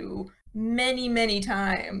told you many, many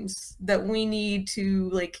times that we need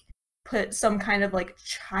to put some kind of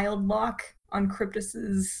child lock on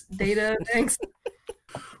Cryptus's data things.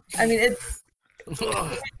 I mean,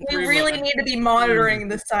 we really need to be monitoring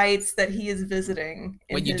the sites that he is visiting.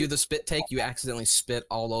 When you do the spit take, you accidentally spit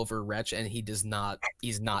all over Wretch, and he's not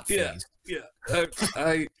phased. Yeah.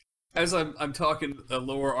 As I'm talking, the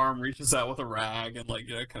lower arm reaches out with a rag and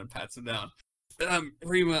kind of pats him down.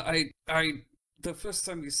 Rima, the first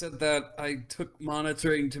time you said that, I took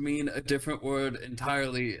monitoring to mean a different word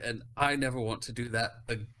entirely, and I never want to do that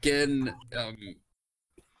again.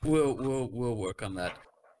 We'll work on that.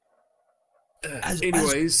 As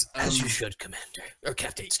you should, Commander or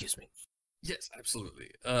Captain. Excuse me. Yes,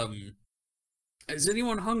 absolutely. Is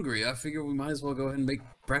anyone hungry? I figure we might as well go ahead and make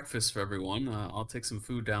breakfast for everyone. I'll take some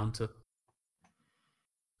food down to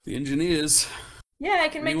the engineers. Yeah, I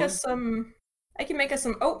can make us some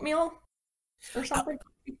oatmeal or something.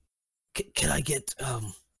 Could I get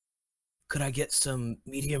some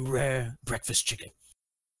medium rare breakfast chicken?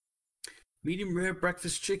 Medium rare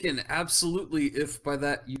breakfast chicken, absolutely, if by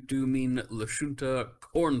that you do mean Lashunta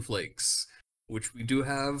cornflakes, which we do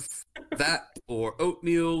have that, or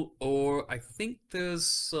oatmeal, or I think there's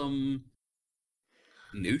some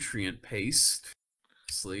nutrient paste.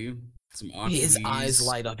 Obviously, some His eyes Aquavise.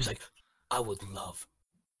 light up. He's like, I would love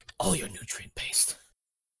all your nutrient paste.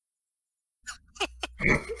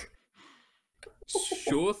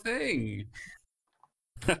 Sure thing.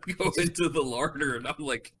 I go into the larder and I'm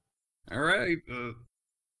like, all right.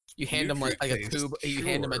 You hand him like a Nutrient tube. paste, You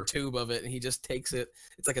hand him a sure. tube of it, and he just takes it.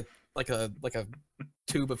 It's like a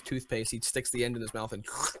tube of toothpaste. He sticks the end in his mouth and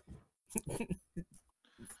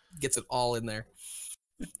gets it all in there,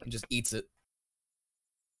 and just eats it.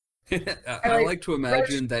 I like to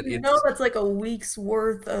imagine that You it's know that's like a week's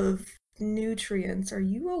worth of nutrients. Are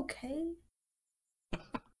you okay?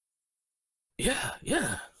 Yeah.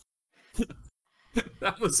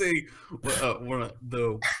 that was one of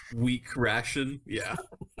the week ration. Yeah,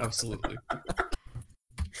 absolutely.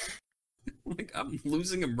 Like I'm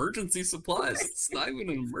losing emergency supplies. It's not even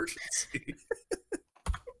an emergency.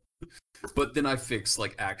 But then I fix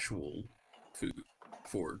like actual food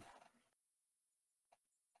for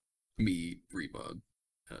me, Rebug,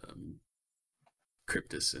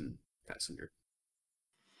 Cryptus, and Passenger.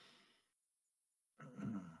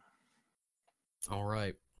 All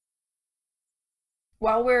right.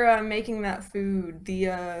 While we're making that food,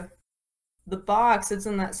 the box it's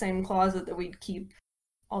in that same closet that we'd keep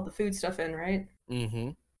all the food stuff in, right? Mm-hmm.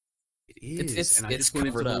 It is, It's- and I it's just went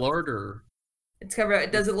into covered the up. larder. It's covered.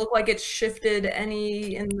 Does it look like it's shifted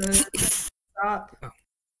any in the shop? Oh.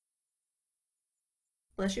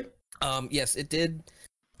 Bless you. Yes, it did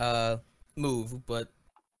move, but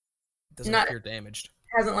it doesn't Not- appear damaged.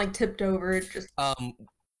 Hasn't like tipped over. It just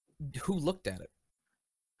Who looked at it?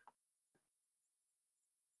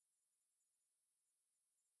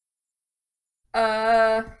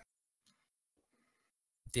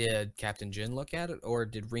 Did Captain Jin look at it, or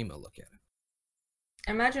did Remo look at it?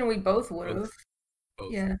 I imagine we both would have.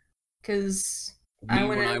 Both. Yeah, because Me I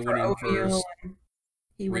went when in I for went in oatmeal first, and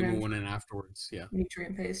he went Remo in went in afterwards. Yeah. for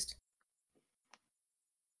nutrient paste.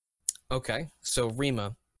 Okay, so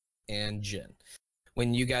Rima and Jin.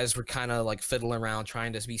 When you guys were kind of like fiddling around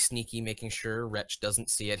trying to be sneaky, making sure Wretch doesn't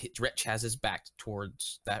see it, Wretch has his back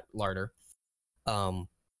towards that larder.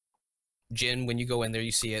 Jin, when you go in there,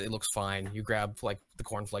 you see it, it looks fine. You grab like the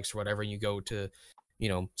cornflakes or whatever, and you go to,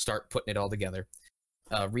 start putting it all together.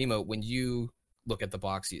 Remo, when you look at the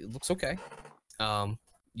box, it looks okay.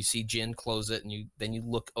 You see Jin close it, and then you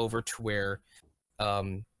look over to where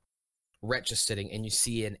Wretch is sitting, and you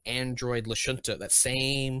see an android Lashunta, that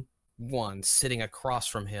same one, sitting across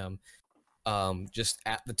from him, just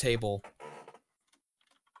at the table.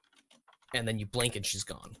 And then you blink, and she's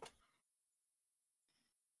gone.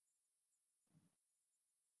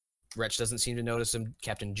 Wretch doesn't seem to notice him.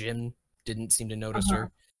 Captain Jin didn't seem to notice her.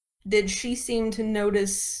 Did she seem to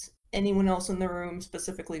notice anyone else in the room,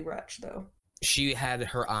 specifically Wretch, though? She had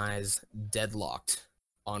her eyes deadlocked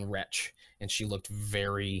on Wretch, and she looked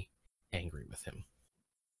very angry with him.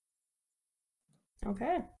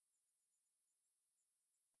 Okay.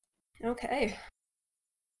 Okay.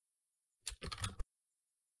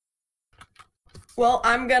 Well,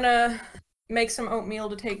 I'm gonna make some oatmeal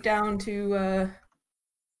to take down to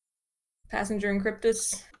Passenger and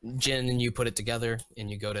Cryptus. Jin and you put it together, and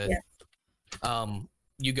you go to,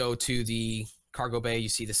 you go to the cargo bay. You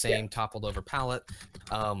see the same toppled over pallet.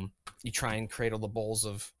 You try and cradle the bowls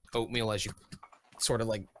of oatmeal as you sort of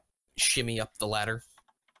like shimmy up the ladder.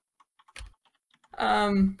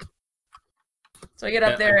 So I get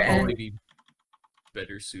up there I'd probably and be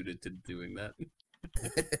better suited to doing that.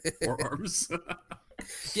 Or arms.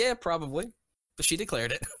 Yeah, probably. But she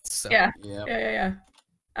declared it. So yeah. Yeah.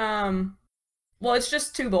 Well, it's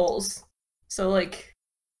just 2 bowls, so like,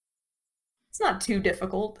 it's not too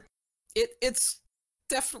difficult. It's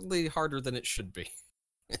definitely harder than it should be.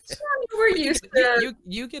 We're used to.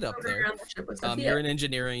 You get up there. around the ship with stuff, You're in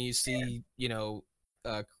engineering. You see,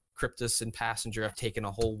 Cryptus and Passenger have taken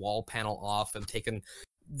a whole wall panel off and taken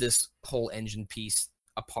this whole engine piece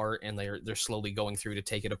apart, and they're slowly going through to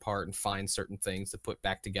take it apart and find certain things to put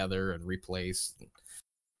back together and replace.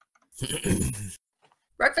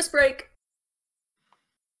 Breakfast break.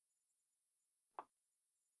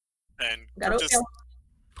 And Got oatmeal.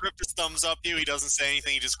 Cryptus thumbs up you. He doesn't say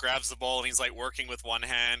anything. He just grabs the bowl and he's like working with one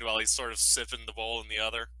hand while he's sort of sipping the bowl in the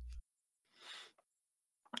other.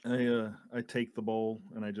 I take the bowl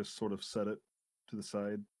and I just sort of set it to the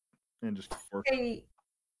side and just work. Hey,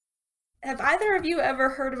 have either of you ever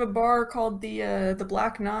heard of a bar called the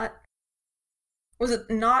Black Knot? Was it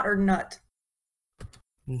Knot or Nut?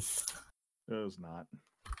 It was not.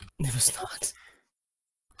 It was not.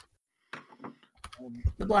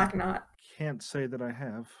 The Black Knot. Can't say that I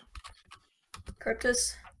have.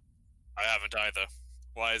 Cryptus? I haven't either.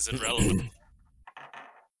 Why is it relevant?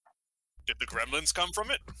 Did the gremlins come from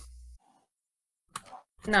it?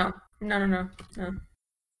 No.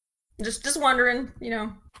 Just wondering,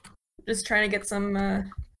 just trying to get some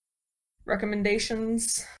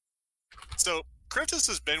recommendations. So, Kryptos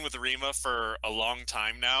has been with Rima for a long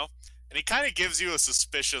time now, and he kind of gives you a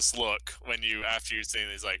suspicious look after you say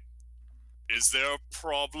it. He's like, "Is there a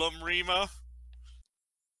problem, Rima?"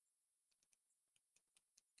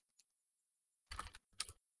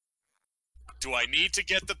 Do I need to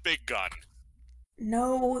get the big gun?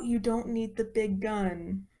 No, you don't need the big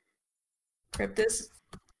gun. Kryptos,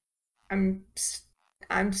 I'm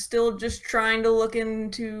still just trying to look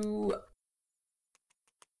into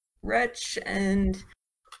Wretch, and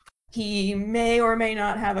he may or may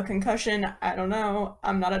not have a concussion. I don't know.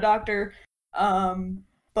 I'm not a doctor.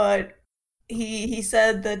 But he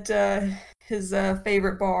said that his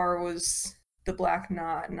favorite bar was the Black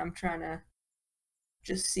Knot, and I'm trying to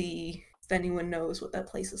just see if anyone knows what that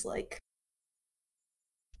place is like.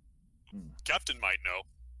 Captain might know.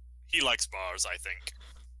 He likes bars, I think.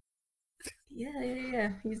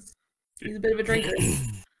 Yeah. He's a bit of a drinker.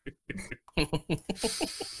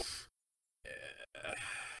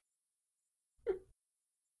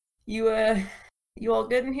 You all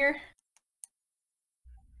good in here?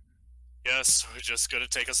 Yes, we're just gonna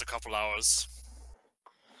take us a couple hours.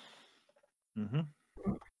 Mm-hmm.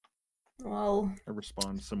 Well, I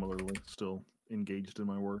respond similarly, still engaged in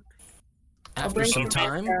my work. I'll After bring some some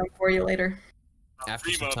time. for you later.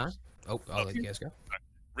 After some Rima, time. Oh, I'll let you guys go.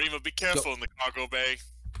 Rima, be careful in the cargo bay.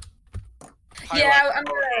 Yeah, Highlight I'm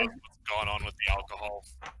gonna. what's going on with the alcohol.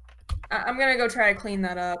 I'm gonna go try to clean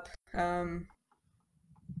that up.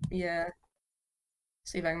 Yeah.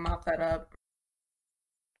 See if I can mop that up.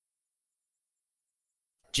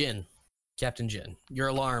 Jin, Captain Jin, your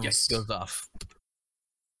alarm Yes. goes off.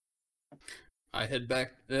 I head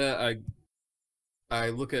back. I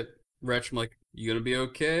look at Wretch. I'm like, "You gonna be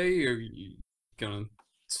okay? Or you gonna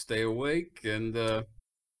stay awake?" And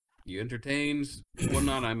you entertained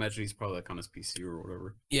whatnot. I imagine he's probably like on his PC or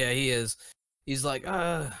whatever. Yeah, he is. He's like,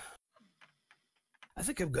 I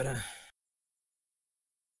think I'm gonna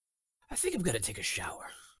take a shower.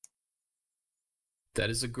 That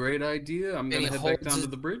is a great idea. I'm And gonna he head back holds down his- to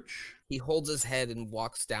the bridge. He holds his head and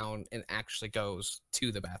walks down and actually goes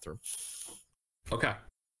to the bathroom. Okay.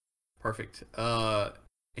 Perfect.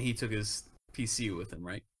 He took his PC with him,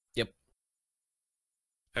 right? Yep.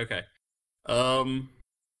 Okay.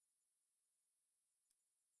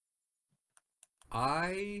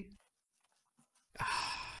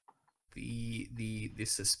 The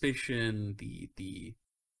suspicion, the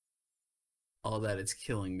all that, it's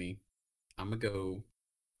killing me. I'm gonna go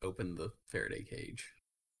open the Faraday cage.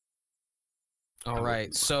 All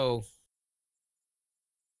right, so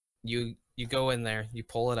you go in there, you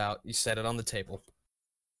pull it out, you set it on the table,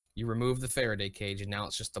 you remove the Faraday cage, and now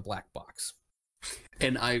it's just a black box.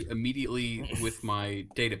 And I immediately, with my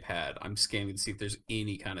data pad, I'm scanning to see if there's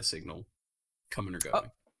any kind of signal coming or going.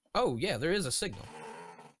 Oh yeah, there is a signal.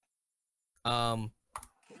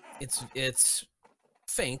 It's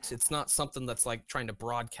faint. It's not something that's like trying to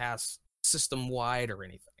broadcast system wide or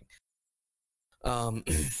anything.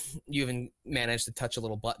 You even managed to touch a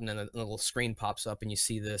little button and a little screen pops up and you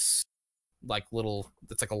see this like little,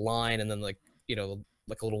 it's like a line and then like,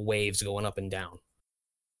 like little waves going up and down.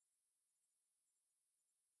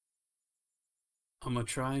 I'm gonna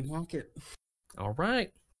try and hack it. All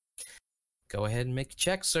right. Go ahead and make a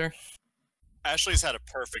check, sir. Ashley's had a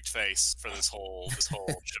perfect face for this whole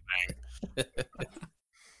shebang.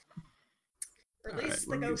 Release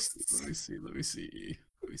the ghosts. Let me see.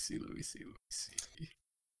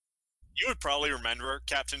 You would probably remember,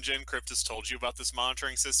 Captain Jin, Kryptos told you about this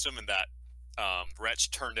monitoring system and that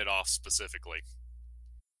Wretch turned it off specifically.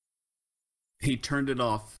 He turned it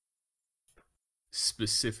off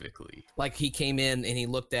specifically. Like he came in and he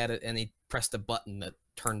looked at it and he pressed a button that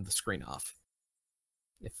turned the screen off.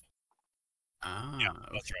 Yeah,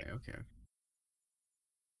 that's Okay.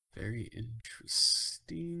 Very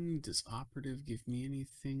interesting. Does operative give me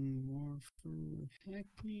anything more for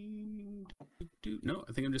hacking? No,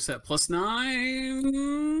 I think I'm just at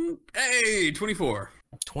 +9. Hey, 24.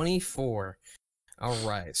 24. All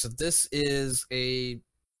right. So this is a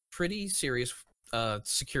pretty serious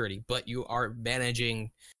security, but you are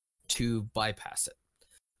managing to bypass it.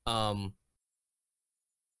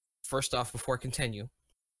 First off, before I continue,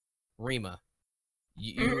 Rima,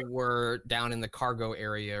 you were down in the cargo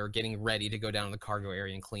area or getting ready to go down in the cargo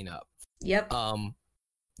area and clean up. Yep.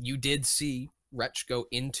 You did see Wretch go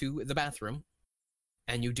into the bathroom,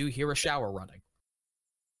 and you do hear a shower running.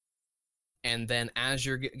 And then as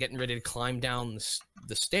you're getting ready to climb down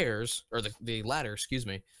the stairs, or the ladder, excuse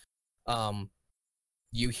me,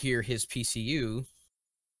 you hear his PCU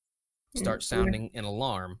start sounding an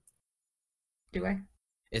alarm. Do I?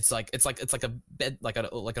 It's like a bed, like a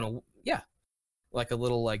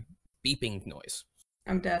little like beeping noise.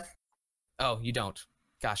 I'm deaf. Oh, you don't.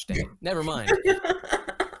 Gosh dang it. Never mind.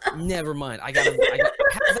 Never mind. I have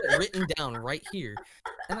that written down right here,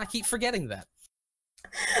 and I keep forgetting that.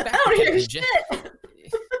 I don't hear shit.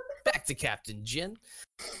 Back to Captain Jin.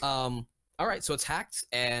 All right, so it's hacked,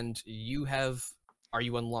 and are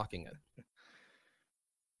you unlocking it?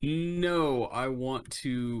 No, I want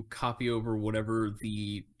to copy over whatever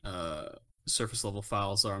the surface level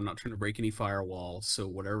files are. I'm not trying to break any firewall, so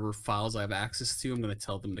whatever files I have access to, I'm going to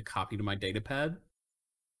tell them to copy to my datapad.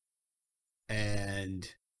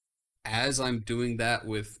 And as I'm doing that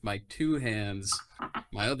with my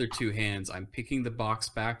other two hands, I'm picking the box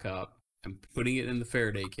back up, I'm putting it in the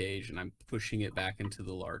Faraday cage, and I'm pushing it back into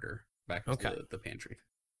the larder, back into the pantry.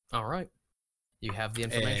 All right. You have the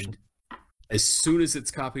information. And as soon as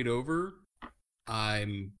it's copied over,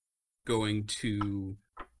 I'm going to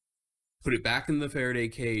put it back in the Faraday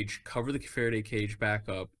cage, cover the Faraday cage back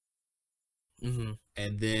up, and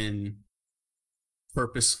then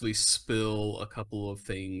purposefully spill a couple of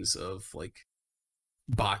things of like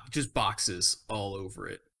just boxes all over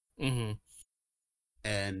it. And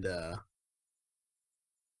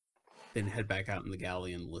then head back out in the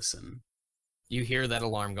galley and listen. You hear that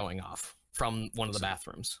alarm going off from one of the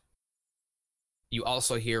bathrooms. You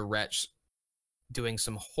also hear Wretch doing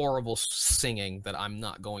some horrible singing that I'm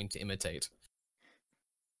not going to imitate.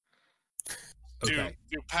 Do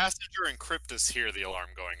Passenger and Cryptus hear the alarm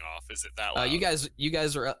going off? Is it that loud? You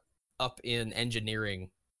guys are up in engineering,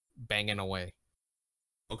 banging away.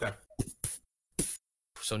 Okay.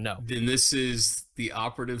 So no. Then this is the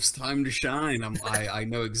operative's time to shine. I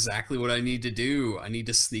know exactly what I need to do. I need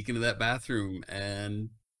to sneak into that bathroom and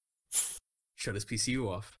shut his PCU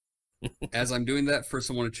off. As I'm doing that, first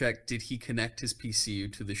I want to check, did he connect his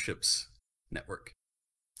PCU to the ship's network?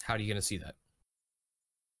 How are you going to see that?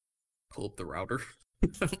 Pull up the router.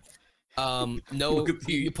 No, Look at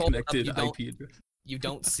the you pull connected it up, IP address. You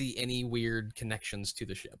don't see any weird connections to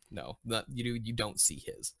the ship. No, you don't see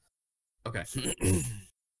his. Okay.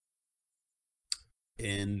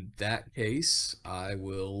 In that case, I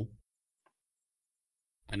know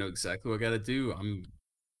exactly what I gotta do. I'm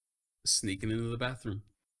sneaking into the bathroom.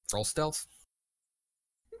 Roll stealth.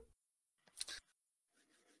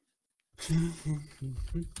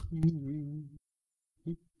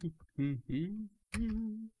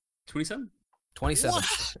 27. 27.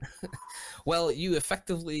 Well, you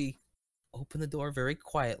effectively open the door very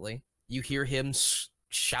quietly. You hear him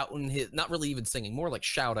shouting, not really even singing, more like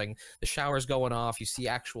shouting. The shower's going off. You see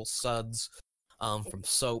actual suds from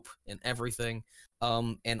soap and everything.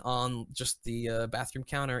 And on just the bathroom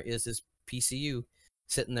counter is his PCU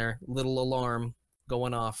sitting there, little alarm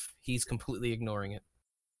going off. He's completely ignoring it.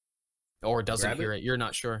 Or doesn't hear it. You're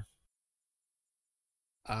not sure.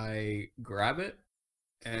 I grab it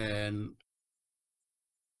and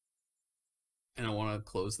I want to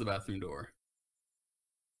close the bathroom door.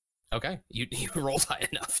 Okay, you rolled high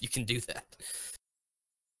enough. You can do that.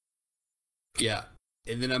 Yeah,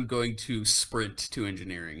 and then I'm going to sprint to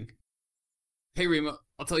engineering. Hey, Rima,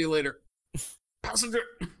 I'll tell you later. Passenger!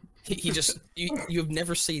 He just... You've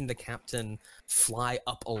never seen the captain fly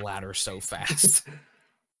up a ladder so fast.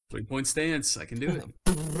 3-point stance. I can do it.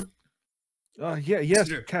 Yes,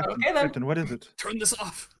 Passenger. Captain. Okay, then. Captain, what is it? Turn this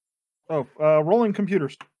off. Oh, rolling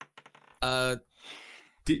computers. Didn't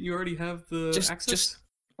you already have the access?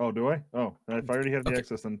 Oh, do I? Oh, if I already have the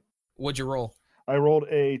access, then... What'd you roll? I rolled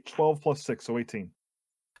a 12 plus 6, so 18.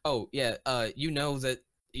 Oh, yeah, you know that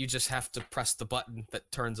you just have to press the button that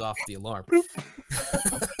turns off the alarm.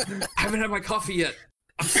 I haven't had my coffee yet.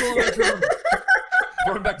 I'm still in that room.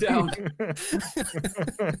 Run back down.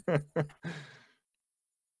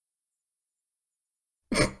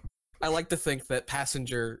 I like to think that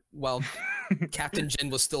Passenger, while Captain Jin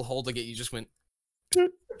was still holding it, you just went... Oh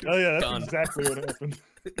yeah, that's Done. exactly what happened.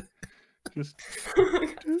 Just...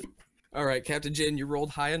 All right, Captain Jin, you rolled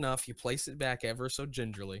high enough. You place it back ever so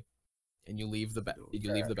gingerly, and you leave the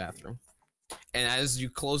bathroom. And as you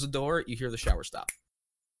close the door, you hear the shower stop,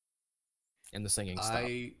 and the singing stop.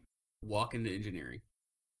 I walk into engineering.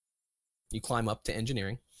 You climb up to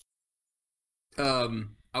engineering.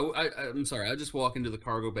 I'm sorry. I just walk into the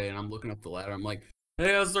cargo bay and I'm looking up the ladder. I'm like,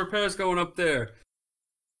 "Hey, how's the repairs going up there?"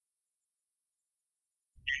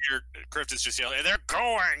 Your Crypt is just yelling, "They're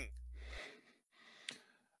going!"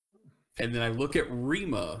 And then I look at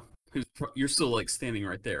Rima, you're still like standing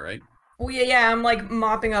right there, right? Oh yeah, I'm like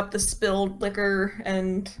mopping up the spilled liquor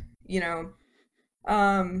and,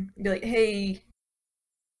 Be like, hey,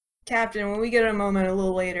 Captain, when we get a moment a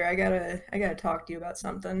little later, I gotta talk to you about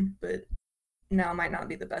something, but now might not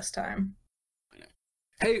be the best time.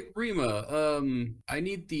 Hey, Rima, I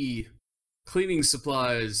need the cleaning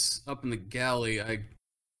supplies up in the galley.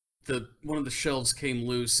 One of the shelves came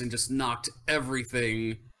loose and just knocked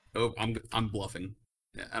everything. Oh, I'm bluffing.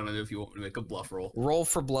 Yeah, I don't know if you want me to make a bluff roll. Roll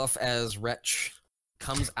for bluff as Wretch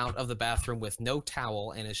comes out of the bathroom with no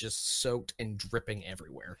towel and is just soaked and dripping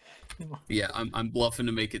everywhere. Yeah, I'm bluffing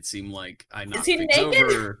to make it seem like I knocked he things naked?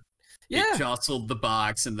 over. Yeah. It jostled the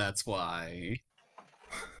box, and that's why.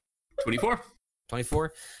 24.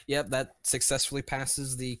 24. Yep, that successfully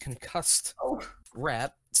passes the concussed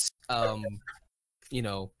rat,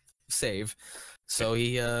 save. So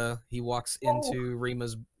he walks into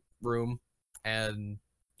Rima's room and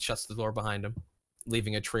shuts the door behind him,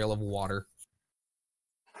 leaving a trail of water.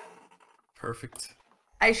 Perfect.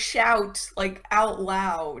 I shout, like, out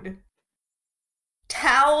loud.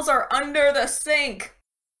 Towels are under the sink!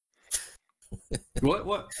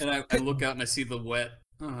 What? And I look out and I see the wet.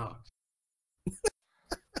 Oh.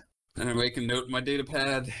 And I make a note in my data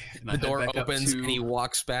pad. And The door opens and he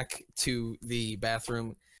walks back to the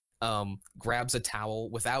bathroom, grabs a towel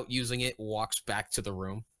without using it, walks back to the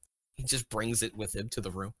room. He just brings it with him to the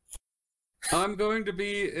room. I'm going to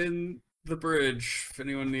be in the bridge if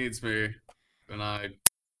anyone needs me. And I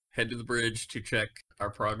head to the bridge to check our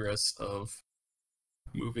progress of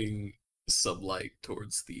moving sublight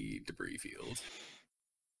towards the debris field.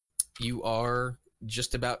 You are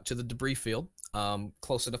just about to the debris field,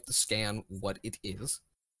 close enough to scan what it is.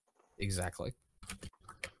 Exactly.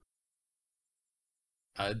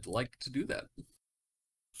 I'd like to do that.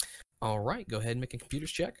 All right, go ahead and make a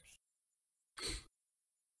computer's check.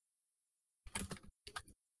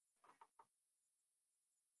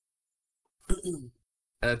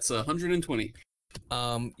 That's 120.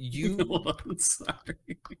 You I'm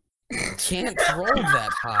sorry. can't roll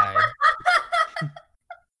that high.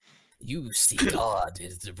 You see God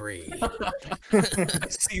in debris. I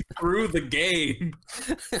see through the game.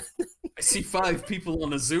 I see 5 people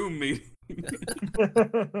on a Zoom meeting.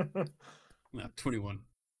 No, 21.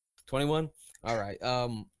 21? All right.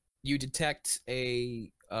 You detect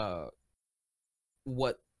a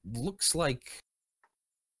what looks like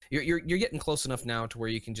you're getting close enough now to where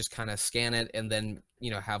you can just kind of scan it and then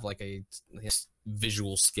have like a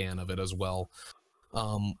visual scan of it as well.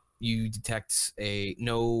 You detect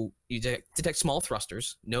detect small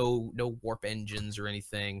thrusters, no warp engines or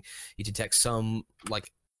anything. You detect some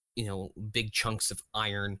big chunks of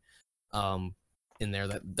iron in there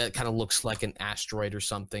that kind of looks like an asteroid or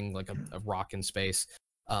something, like a rock in space,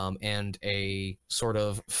 and a sort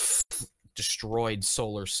of destroyed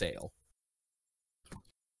solar sail.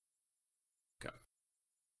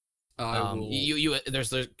 There's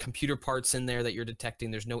the computer parts in there that you're detecting.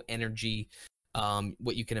 There's no energy.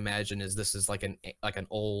 What you can imagine is this is like an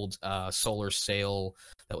old solar sail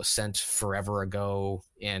that was sent forever ago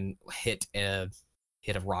and hit a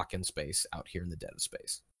rock in space out here in the dead of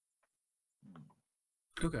space.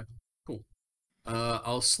 Okay, cool.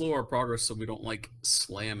 I'll slow our progress so we don't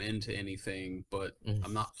slam into anything, but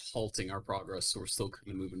I'm not halting our progress, so we're still kind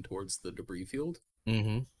of moving towards the debris field.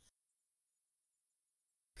 Mm-hmm.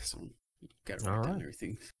 So, gotta write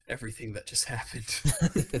down everything that just happened.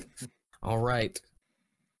 All right.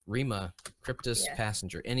 Rima, Cryptus,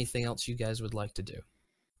 Passenger, anything else you guys would like to do?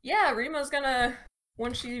 Yeah, Rima's gonna,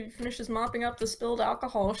 once she finishes mopping up the spilled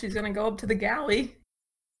alcohol, she's gonna go up to the galley.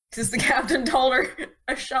 Because the captain told her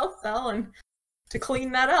a shelf fell and to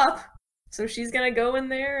clean that up. So she's gonna go in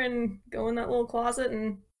there and go in that little closet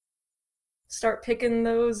and start picking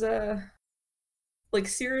those,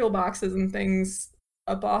 cereal boxes and things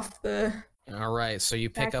up off the... All right, so you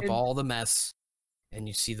pick up all the mess, and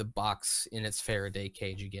you see the box in its Faraday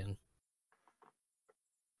cage again.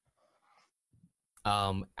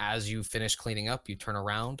 As you finish cleaning up, you turn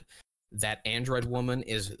around. That android woman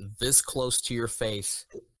is this close to your face,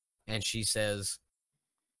 and she says,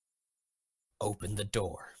 "Open the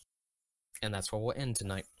door." And that's where we'll end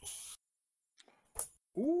tonight.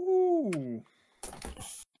 Ooh.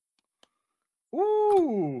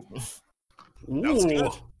 Ooh. That was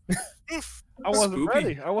good. I wasn't Spooky.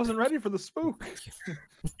 ready. I wasn't ready for the spook.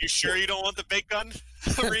 You sure you don't want the big gun,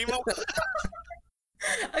 Remo?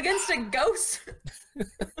 Against a ghost?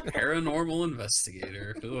 Paranormal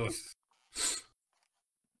investigator. Ugh.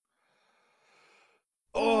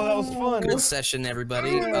 Oh, that was fun. Good session,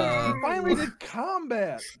 everybody. We finally did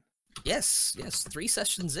combat. Yes, 3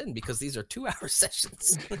 sessions in, because these are 2-hour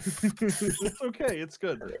sessions. It's okay. It's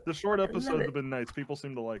good. The short episodes have been nice. People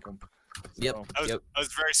seem to like them. Yep. So, I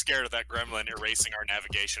was very scared of that gremlin erasing our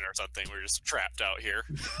navigation or something. We're just trapped out here.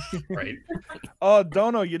 Right.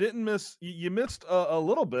 Dono, you didn't miss. You missed a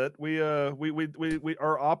little bit. We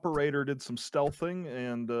our operator did some stealthing,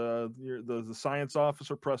 and the science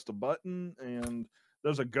officer pressed a button, and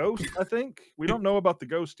there's a ghost. I think we don't know about the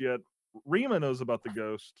ghost yet. Rima knows about the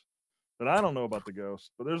ghost, but I don't know about the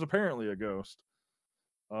ghost. But there's apparently a ghost.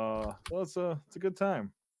 Well, it's a good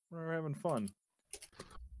time. We're having fun.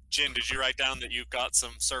 Jin, did you write down that you got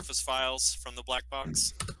some Surface files from the black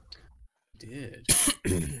box? Did.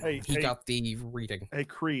 Hey, He got the reading. Hey,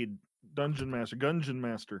 Creed, Gungeon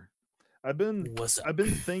Master. I've been What's up?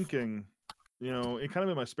 thinking, it kind of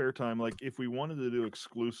in my spare time, like if we wanted to do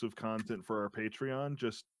exclusive content for our Patreon,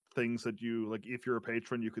 just things that you like, if you're a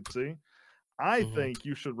patron, you could see. I Mhm. think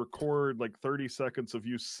you should record like 30 seconds of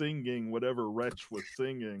you singing whatever Wretch was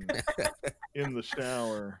singing in the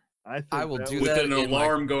shower. I think will do With that an in my-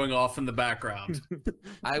 alarm going off in the background.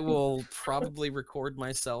 I will probably record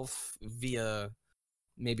myself via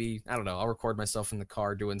maybe, I don't know, I'll record myself in the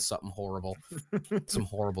car doing something horrible, some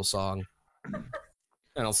horrible song, and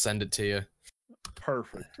I'll send it to you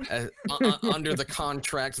Perfect. under the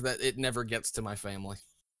contract that it never gets to my family.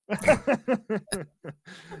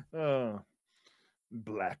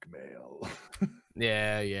 Blackmail.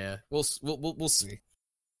 Yeah. We'll see.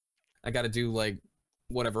 I got to do like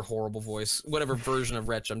whatever horrible voice, whatever version of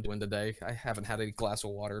Wretch I'm doing today. I haven't had a glass of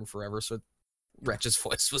water in forever, so Wretch's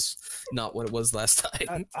voice was not what it was last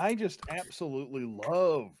time. I just absolutely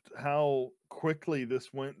loved how quickly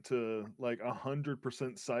this went to like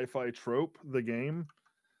 100% sci-fi trope. The game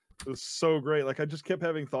it was so great. Like I just kept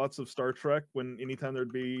having thoughts of Star Trek when anytime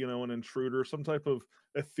there'd be an intruder, some type of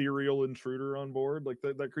ethereal intruder on board. Like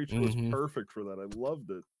that creature was perfect for that. I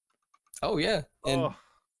loved it. Oh yeah, and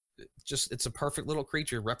it's a perfect little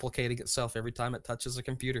creature replicating itself every time it touches a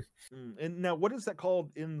computer. And now, what is that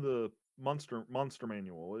called in the monster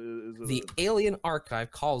manual? Is it the Alien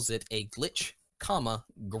Archive calls it a glitch,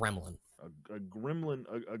 gremlin. A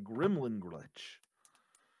gremlin glitch.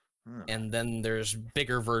 Huh. And then there's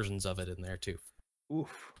bigger versions of it in there too.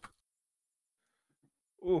 Oof.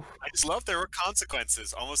 I just love there were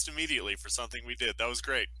consequences almost immediately for something we did. That was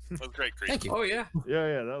great. That was great, Creed. Thank you. Oh yeah.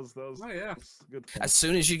 Yeah. That was. Oh yeah. That was good. Fun. As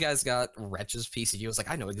soon as you guys got Wretch's PCG, I was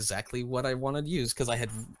like, I know exactly what I wanted to use because I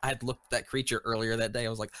had looked at that creature earlier that day.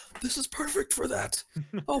 I was like, this is perfect for that.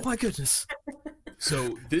 Oh my goodness.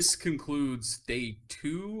 So this concludes day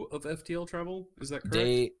 2 of FTL travel. Is that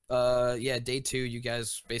correct? Day 2. You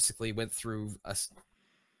guys basically went through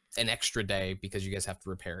an extra day because you guys have to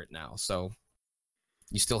repair it now. So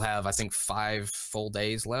you still have, I think, 5 full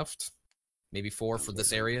days left, maybe 4 for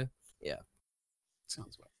this area. Yeah.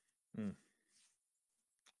 Sounds well.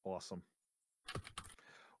 Awesome.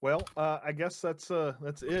 Well, I guess that's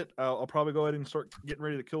it. I'll probably go ahead and start getting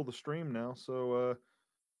ready to kill the stream now. So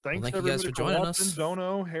thanks thank you everybody guys for watching. joining us.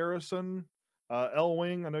 Dono, Harrison,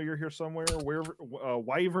 Elwing. I know you're here somewhere.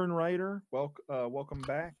 Wyvern Rider, welcome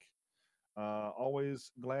back.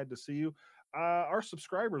 Always glad to see you. Our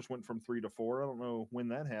subscribers went from 3 to 4. I don't know when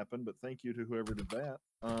that happened, but thank you to whoever did that.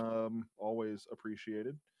 Always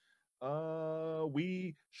appreciated.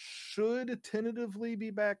 We should tentatively be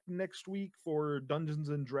back next week for Dungeons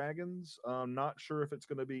and Dragons. Not sure if it's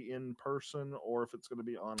going to be in person or if it's going to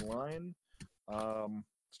be online.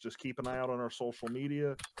 Just keep an eye out on our social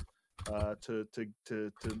media to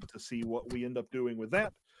see what we end up doing with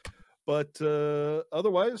that. But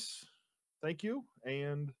otherwise, thank you.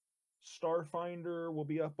 And Starfinder will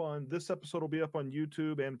be up on this episode will be up on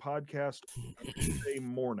YouTube and podcast Tuesday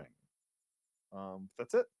morning.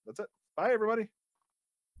 That's it. Bye, everybody.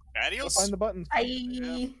 Adios. I'll find the buttons. Bye.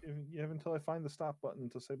 You have until I find the stop button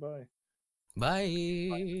to say bye. Bye.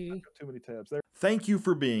 I've got too many tabs there. Thank you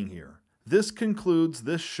for being here. This concludes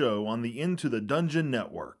this show on the Into the Dungeon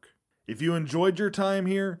Network. If you enjoyed your time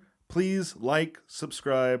here, please like,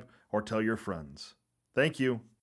 subscribe, or tell your friends. Thank you.